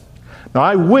 110. Now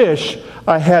I wish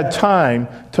I had time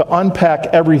to unpack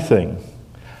everything.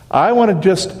 I want to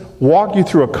just walk you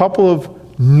through a couple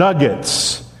of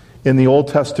nuggets in the Old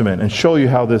Testament and show you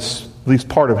how this, at least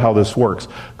part of how this works.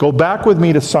 Go back with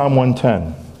me to Psalm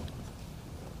 110.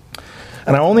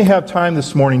 And I only have time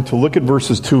this morning to look at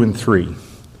verses 2 and 3.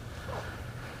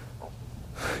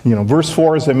 Verse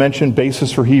 4, as I mentioned,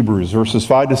 basis for Hebrews. Verses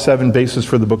 5 to 7, basis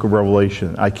for the book of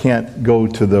Revelation. I can't go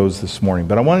to those this morning,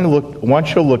 but I want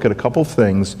you to look at a couple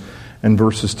things in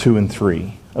verses 2 and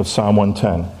 3 of Psalm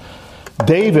 110.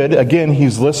 David, again,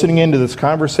 he's listening into this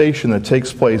conversation that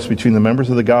takes place between the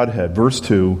members of the Godhead. Verse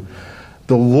 2,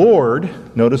 the Lord,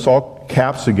 notice all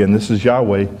caps again, this is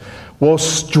Yahweh, will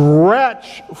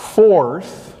stretch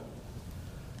forth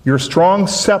your strong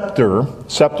scepter.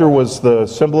 Scepter was the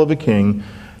symbol of a king.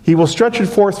 He will stretch it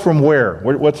forth from where?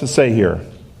 What's it say here?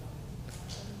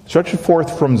 Stretch it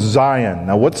forth from Zion.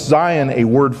 Now, what's Zion a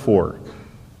word for?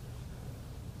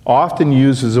 Often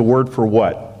used as a word for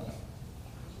what?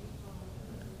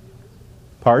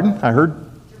 Pardon? I heard?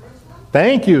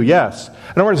 Thank you, yes.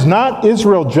 In other words, not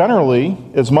Israel generally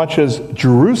as much as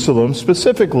Jerusalem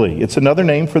specifically. It's another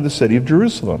name for the city of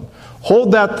Jerusalem.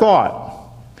 Hold that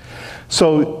thought.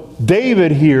 So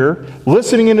David here,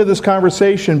 listening into this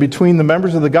conversation between the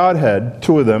members of the Godhead,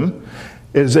 two of them,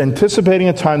 is anticipating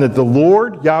a time that the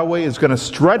Lord, Yahweh, is going to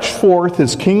stretch forth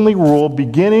His kingly rule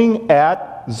beginning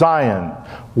at Zion.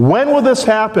 When will this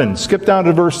happen? Skip down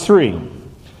to verse 3.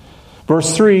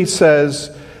 Verse 3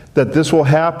 says that this will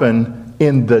happen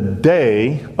in the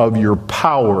day of your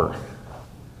power.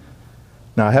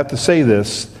 Now I have to say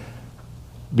this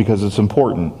because it's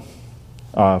important.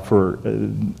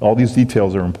 All these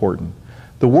details are important.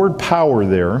 The word power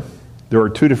there are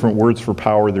two different words for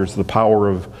power. There's the power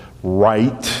of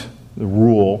right, the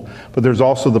rule, but there's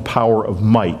also the power of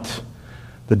might.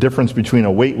 The difference between a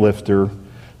weightlifter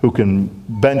who can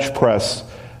bench press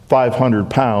 500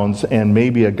 pounds and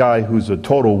maybe a guy who's a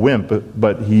total wimp,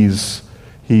 but he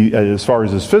as far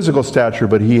as his physical stature,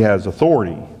 but he has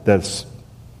authority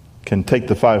can take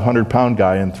the 500-pound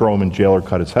guy and throw him in jail or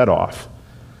cut his head off.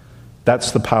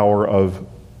 That's the power of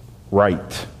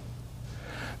right.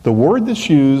 The word that's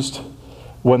used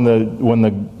when the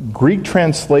Greek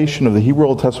translation of the Hebrew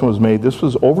Old Testament was made, this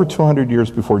was over 200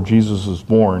 years before Jesus was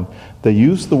born, they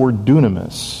used the word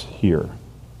dunamis here.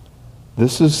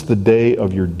 This is the day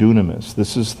of your dunamis.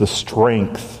 This is the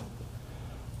strength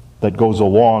that goes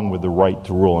along with the right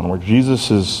to rule. And where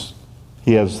Jesus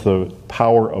he has the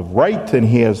power of right and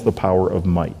He has the power of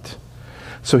might.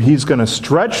 So He's going to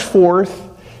stretch forth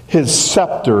His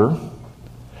scepter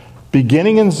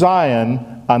beginning in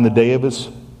Zion on the day of His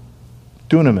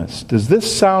dunamis. Does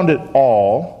this sound at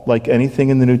all like anything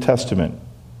in the New Testament?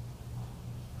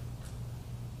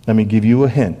 Let me give you a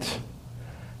hint.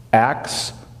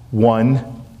 Acts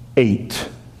 1:8.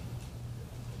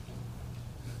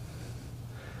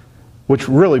 which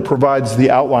really provides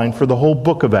the outline for the whole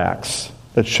book of Acts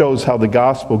that shows how the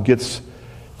gospel gets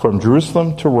from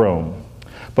Jerusalem to Rome.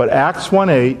 But Acts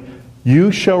 1:8,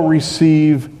 you shall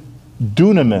receive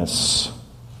dunamis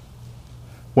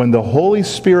when the Holy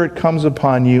Spirit comes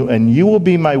upon you, and you will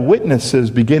be my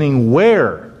witnesses, beginning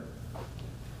where?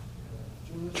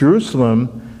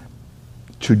 Jerusalem,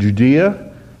 to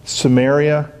Judea,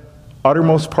 Samaria,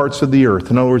 uttermost parts of the earth.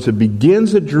 In other words, it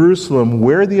begins at Jerusalem,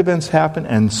 where the events happen,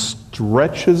 and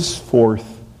stretches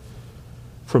forth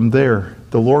from there.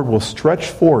 The Lord will stretch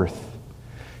forth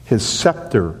His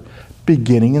scepter,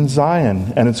 beginning in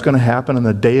Zion. And it's going to happen on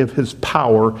the day of His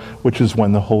power, which is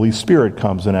when the Holy Spirit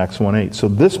comes in Acts 1:8. So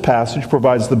this passage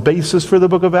provides the basis for the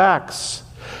book of Acts,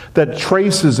 that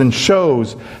traces and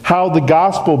shows how the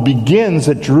gospel begins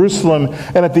at Jerusalem,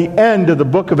 and at the end of the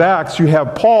book of Acts you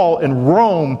have Paul in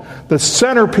Rome, the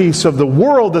centerpiece of the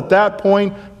world at that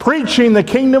point, preaching the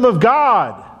kingdom of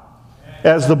God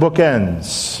as the book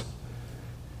ends,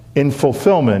 in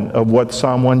fulfillment of what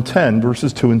Psalm 110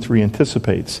 verses 2 and 3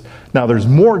 anticipates. Now there's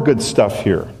more good stuff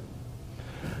here.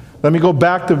 Let me go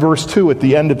back to verse 2 at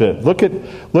the end of it. Look at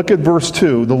verse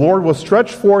 2. The Lord will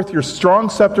stretch forth your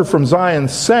strong scepter from Zion,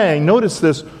 saying, notice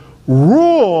this,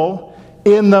 rule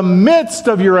in the midst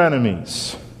of your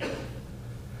enemies.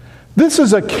 This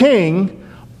is a king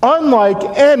unlike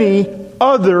any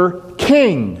other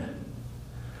king.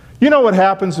 You know what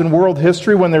happens in world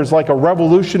history when there's like a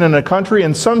revolution in a country,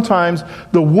 and sometimes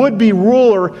the would-be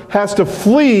ruler has to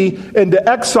flee into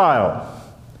exile,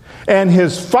 and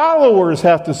his followers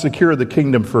have to secure the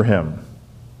kingdom for him.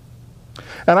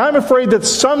 And I'm afraid that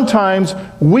sometimes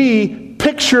we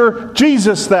picture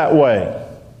Jesus that way.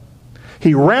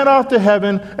 He ran off to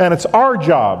heaven, and it's our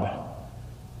job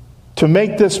to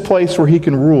make this place where He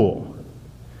can rule.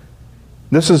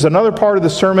 This is another part of the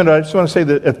sermon. I just want to say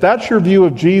that if that's your view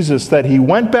of Jesus, that He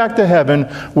went back to heaven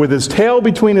with His tail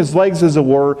between His legs, as it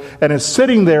were, and is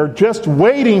sitting there just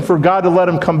waiting for God to let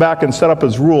Him come back and set up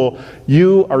His rule,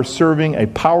 you are serving a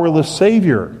powerless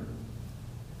Savior.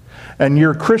 And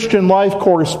your Christian life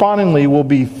correspondingly will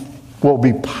be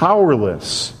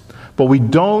powerless. But we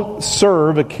don't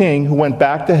serve a king who went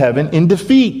back to heaven in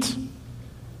defeat.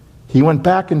 He went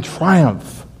back in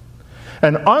triumph.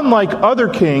 And unlike other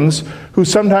kings who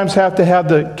sometimes have to have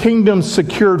the kingdom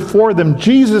secured for them,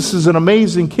 Jesus is an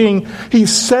amazing king.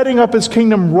 He's setting up His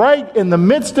kingdom right in the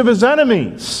midst of His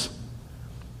enemies.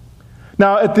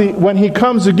 Now, when He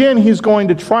comes again, He's going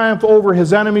to triumph over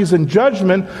His enemies in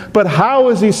judgment. But how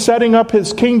is He setting up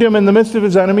His kingdom in the midst of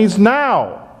His enemies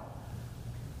now?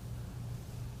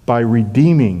 By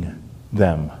redeeming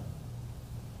them.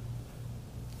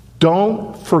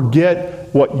 Don't forget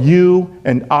what you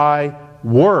and I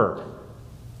were.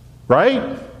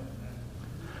 Right?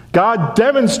 God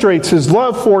demonstrates His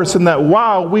love for us in that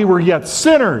while we were yet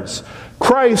sinners,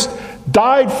 Christ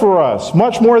died for us.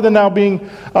 Much more than now being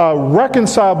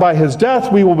reconciled by His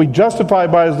death, we will be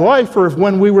justified by His life. For if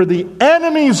when we were the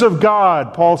enemies of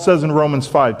God, Paul says in Romans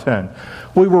 5:10,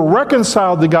 we were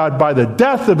reconciled to God by the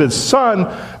death of His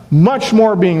Son, much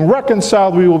more being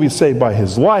reconciled, we will be saved by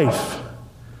His life.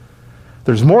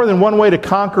 There's more than one way to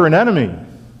conquer an enemy.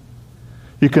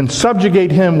 You can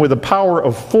subjugate him with the power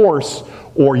of force,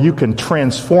 or you can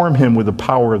transform him with the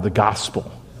power of the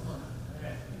gospel.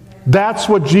 That's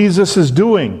what Jesus is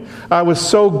doing. I was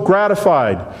so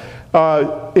gratified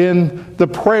in the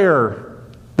prayer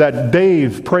that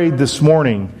Dave prayed this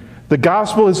morning. The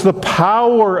gospel is the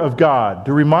power of God,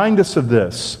 to remind us of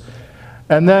this.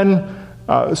 And then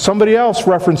somebody else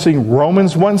referencing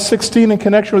Romans 1:16 in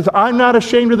connection with, I'm not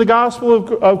ashamed of the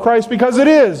gospel of Christ, because it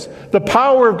is the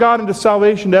power of God unto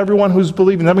salvation to everyone who's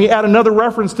believing. Let me add another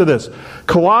reference to this.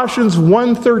 Colossians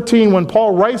 1:13, when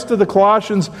Paul writes to the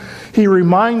Colossians, he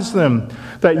reminds them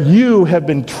that you have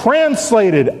been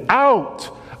translated out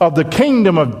of the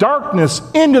kingdom of darkness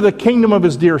into the kingdom of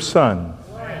His dear Son.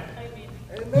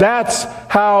 That's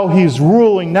how He's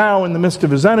ruling now in the midst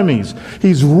of His enemies.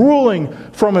 He's ruling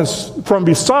from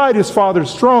beside His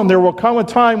Father's throne. There will come a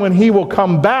time when He will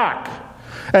come back,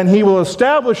 and He will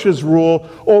establish His rule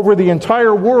over the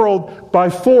entire world by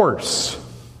force.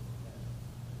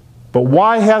 But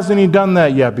why hasn't He done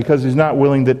that yet? Because He's not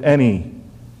willing that any,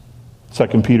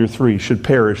 2 Peter 3, should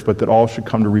perish, but that all should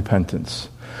come to repentance.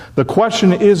 The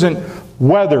question isn't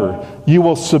whether you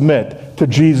will submit to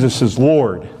Jesus as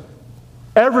Lord.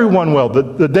 Everyone will.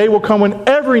 The day will come when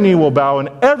every knee will bow and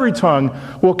every tongue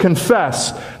will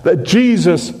confess that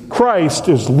Jesus Christ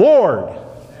is Lord.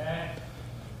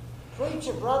 Preach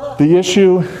it, brother. The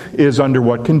issue is under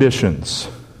what conditions?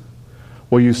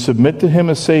 Will you submit to Him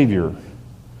as Savior,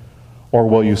 or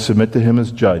will you submit to Him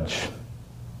as Judge?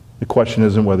 The question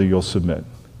isn't whether you'll submit.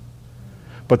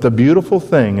 But the beautiful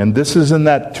thing, and this is in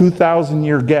that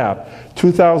 2,000-year gap,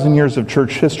 2,000 years of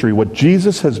church history, what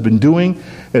Jesus has been doing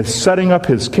is setting up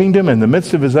his kingdom in the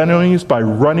midst of his enemies by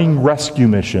running rescue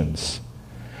missions.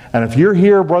 And if you're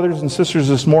here, brothers and sisters,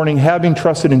 this morning, having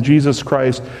trusted in Jesus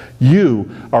Christ, you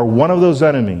are one of those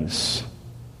enemies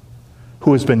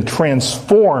who has been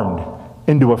transformed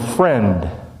into a friend.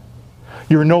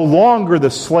 You're no longer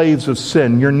the slaves of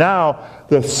sin. You're now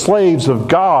the slaves of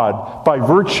God by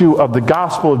virtue of the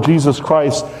gospel of Jesus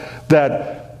Christ,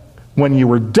 that when you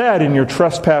were dead in your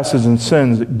trespasses and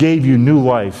sins, it gave you new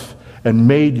life and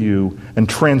made you and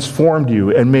transformed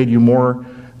you and made you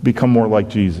become more like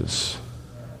Jesus.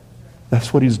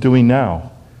 That's what he's doing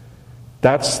now.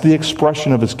 That's the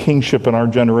expression of his kingship in our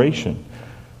generation.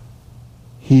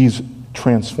 He's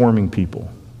transforming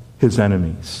people, his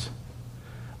enemies.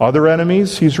 Other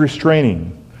enemies, he's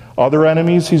restraining. Other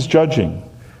enemies, he's judging.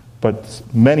 But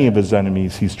many of his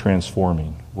enemies, he's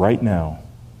transforming. Right now,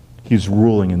 he's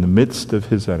ruling in the midst of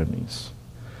his enemies.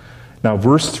 Now,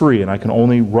 verse 3, and I can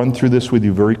only run through this with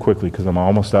you very quickly because I'm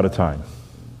almost out of time.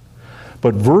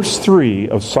 But verse 3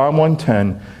 of Psalm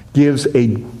 110 gives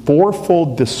a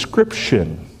fourfold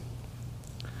description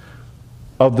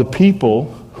of the people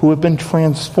who have been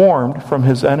transformed from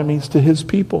his enemies to his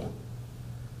people.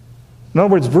 In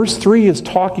other words, verse 3 is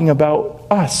talking about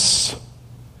us.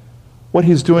 What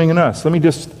he's doing in us. Let me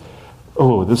just...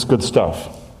 this is good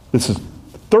stuff. This is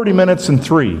 30 minutes and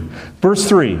 3. Verse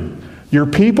 3. Your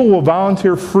people will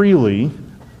volunteer freely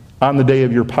on the day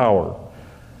of your power.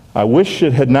 I wish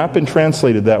it had not been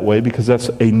translated that way because that's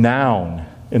a noun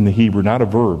in the Hebrew, not a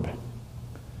verb.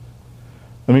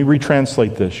 Let me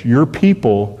retranslate this. Your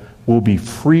people will be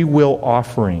free will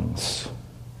offerings.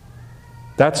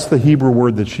 That's the Hebrew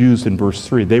word that's used in verse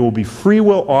 3. They will be free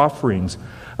will offerings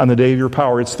on the day of your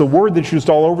power. It's the word that's used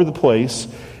all over the place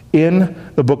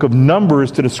in the book of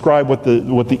Numbers to describe what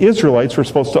the Israelites were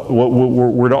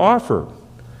were to offer.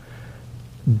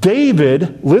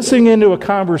 David, listening into a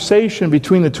conversation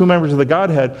between the two members of the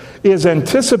Godhead, is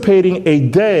anticipating a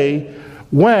day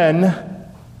when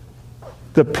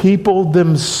the people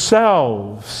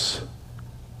themselves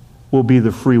will be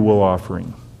the free will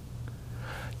offering.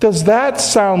 Does that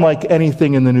sound like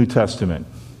anything in the New Testament?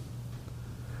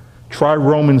 Try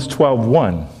Romans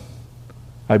 12:1.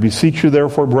 I beseech you,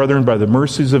 therefore, brethren, by the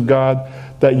mercies of God,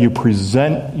 that you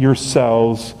present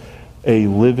yourselves a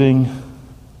living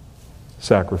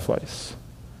sacrifice.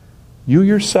 You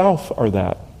yourself are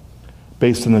that,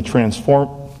 based on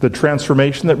the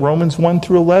transformation that Romans 1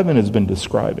 through 11 has been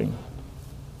describing.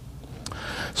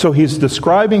 So he's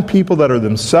describing people that are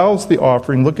themselves the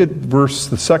offering. Look at the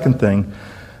second thing.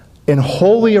 In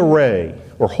holy array,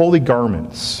 or holy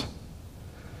garments.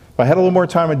 If I had a little more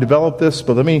time, I'd develop this,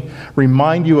 but let me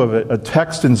remind you of a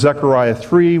text in Zechariah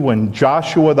 3 when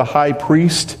Joshua the high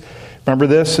priest, remember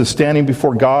this, is standing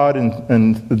before God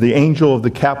and the angel of the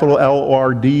capital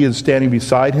L-O-R-D is standing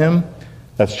beside him.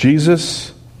 That's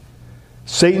Jesus.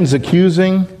 Satan's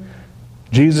accusing.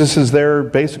 Jesus is there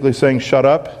basically saying, shut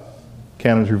up.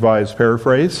 Cannon's Revised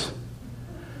paraphrase.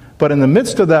 But in the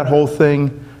midst of that whole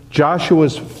thing,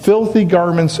 Joshua's filthy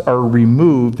garments are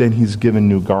removed and he's given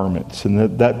new garments.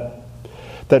 And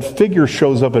that figure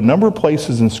shows up a number of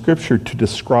places in Scripture to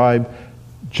describe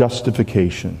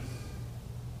justification.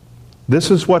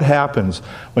 This is what happens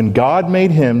when God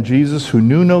made him, Jesus, who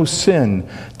knew no sin,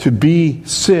 to be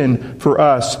sin for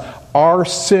us. Our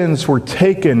sins were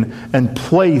taken and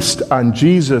placed on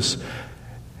Jesus,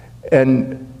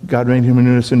 and God made him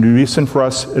innocent to be sin for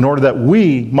us in order that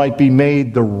we might be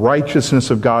made the righteousness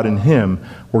of God in him.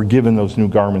 We're given those new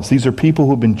garments. These are people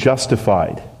who have been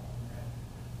justified.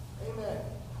 Amen.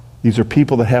 These are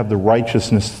people that have the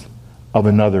righteousness of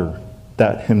another,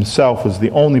 that himself was the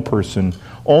only person,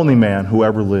 only man who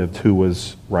ever lived who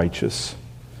was righteous.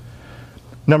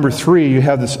 Number 3, you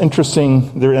have this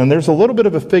interesting, and there's a little bit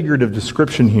of a figurative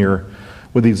description here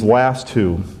with these last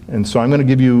two. And so I'm going to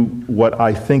give you what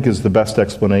I think is the best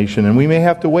explanation. And we may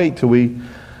have to wait till we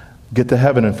get to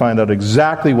heaven and find out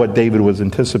exactly what David was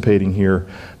anticipating here.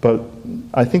 But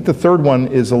I think the third one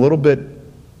is a little bit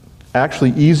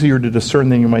actually easier to discern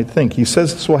than you might think. He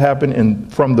says this will happen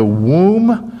from the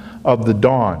womb of the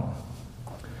dawn.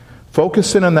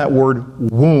 Focus in on that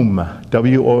word womb,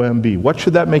 W-O-M-B. What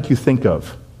should that make you think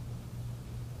of?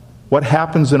 What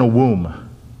happens in a womb?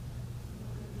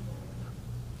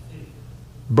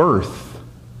 Birth.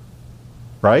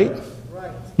 Right?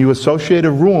 You associate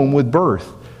a womb with birth.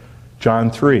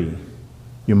 John 3.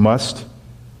 You must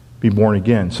be born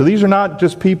again. So these are not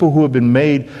just people who have been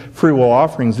made free will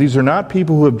offerings. These are not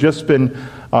people who have just been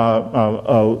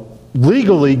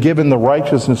legally given the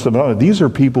righteousness of God. These are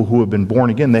people who have been born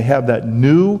again. They have that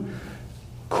new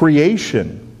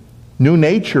creation, new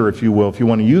nature, if you will, if you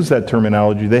want to use that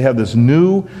terminology. They have this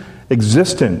new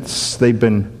existence. They've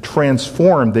been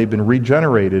transformed. They've been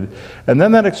regenerated. And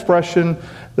then that expression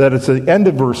that it's the end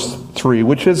of verse 3,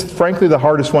 which is frankly the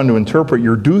hardest one to interpret.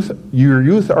 Your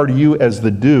youth are to you as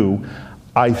the dew.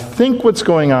 I think what's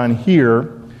going on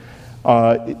here,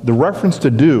 the reference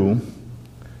to dew,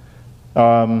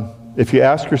 if you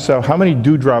ask yourself, how many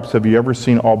dewdrops have you ever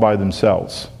seen all by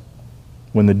themselves?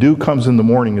 When the dew comes in the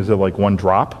morning, is it like one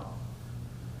drop?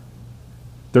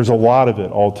 There's a lot of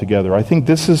it all together. I think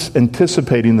this is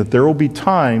anticipating that there will be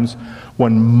times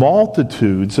when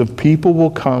multitudes of people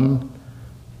will come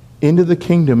into the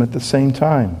kingdom at the same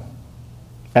time.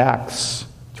 Acts,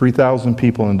 3,000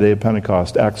 people on the day of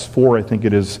Pentecost. Acts 4, I think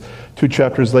it is, 2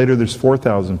 chapters later, there's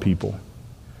 4,000 people.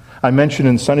 I mentioned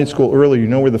in Sunday school earlier, you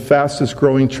know where the fastest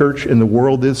growing church in the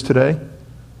world is today?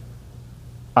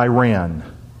 Iran.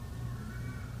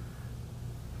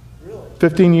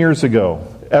 15 years ago,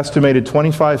 estimated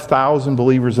 25,000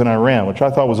 believers in Iran, which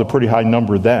I thought was a pretty high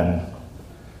number then.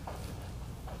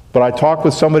 But I talked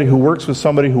with somebody who works with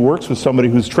somebody who works with somebody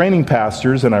who's training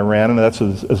pastors in Iran, and that's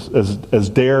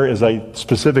as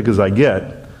specific as I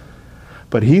get.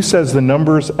 But he says the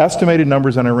numbers, estimated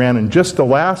numbers in Iran in just the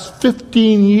last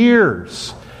 15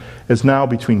 years is now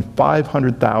between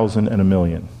 500,000 and 1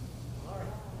 million.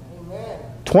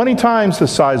 20 times the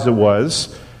size it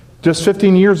was just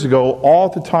 15 years ago, all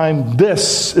at the time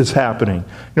this is happening. You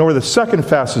know where the second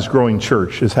fastest growing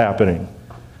church is happening?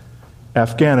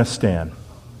 Afghanistan.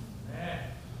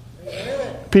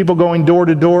 People going door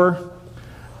to door,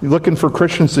 looking for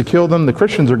Christians to kill them. The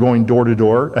Christians are going door to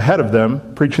door ahead of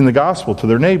them, preaching the gospel to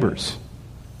their neighbors.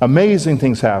 Amazing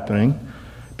things happening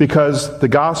because the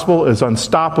gospel is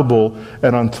unstoppable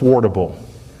and unthwartable.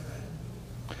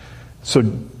 So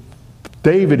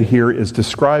David here is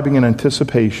describing an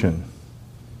anticipation.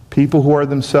 People who are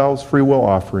themselves free will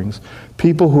offerings,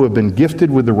 people who have been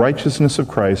gifted with the righteousness of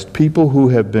Christ, people who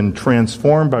have been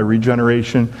transformed by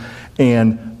regeneration,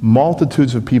 and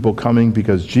multitudes of people coming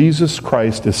because Jesus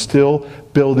Christ is still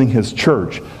building his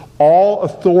church. All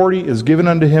authority is given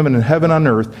unto him in heaven and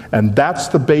on earth, and that's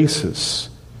the basis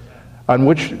on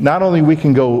which not only we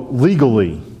can go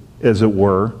legally, as it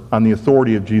were, on the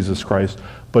authority of Jesus Christ,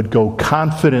 but go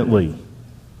confidently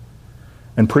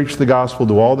and preach the gospel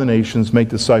to all the nations, make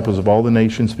disciples of all the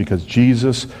nations, because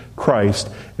Jesus Christ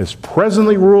is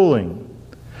presently ruling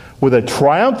with a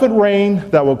triumphant reign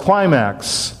that will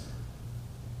climax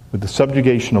with the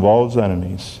subjugation of all his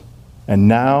enemies. And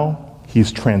now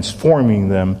he's transforming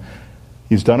them.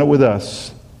 He's done it with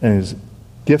us and has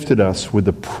gifted us with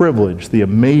the privilege, the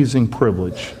amazing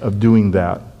privilege of doing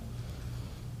that,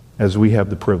 as we have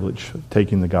the privilege of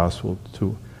taking the gospel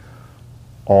to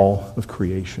all of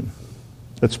creation.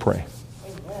 Let's pray.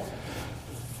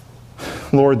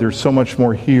 Lord, there's so much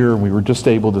more here. We were just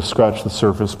able to scratch the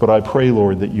surface, but I pray,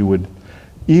 Lord, that you would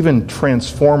even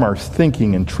transform our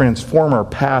thinking and transform our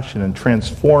passion and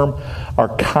transform our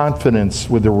confidence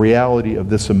with the reality of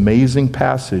this amazing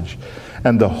passage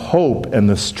and the hope and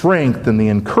the strength and the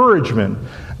encouragement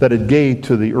that it gave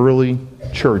to the early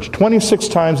church. 26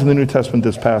 times in the New Testament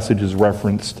this passage is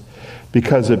referenced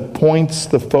because it points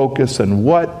the focus on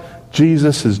what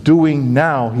Jesus is doing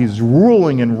now. He's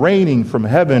ruling and reigning from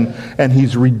heaven, and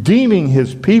he's redeeming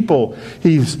his people.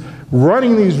 He's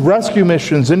running these rescue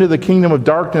missions into the kingdom of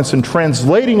darkness and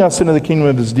translating us into the kingdom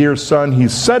of his dear Son.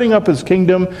 He's setting up his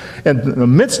kingdom in the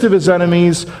midst of his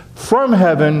enemies from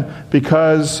heaven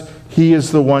because he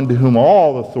is the one to whom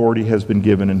all authority has been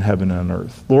given in heaven and on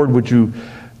earth. Lord, would you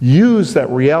use that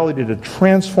reality to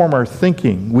transform our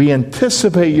thinking? We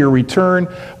anticipate your return.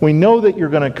 We know that you're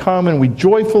going to come, and we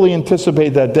joyfully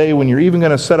anticipate that day when you're even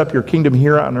going to set up your kingdom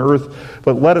here on earth.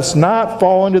 But let us not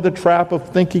fall into the trap of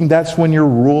thinking that's when your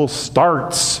rule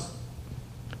starts.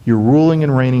 You're ruling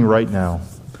and reigning right now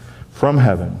from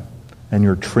heaven, and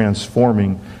you're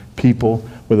transforming people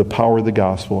with the power of the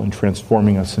gospel and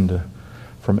transforming us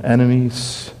from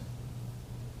enemies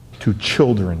to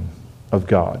children of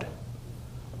God.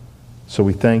 So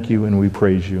we thank you and we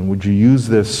praise you. And would you use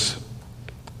this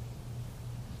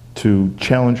to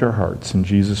challenge our hearts in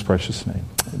Jesus' precious name.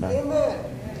 Amen. Amen.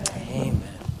 Amen.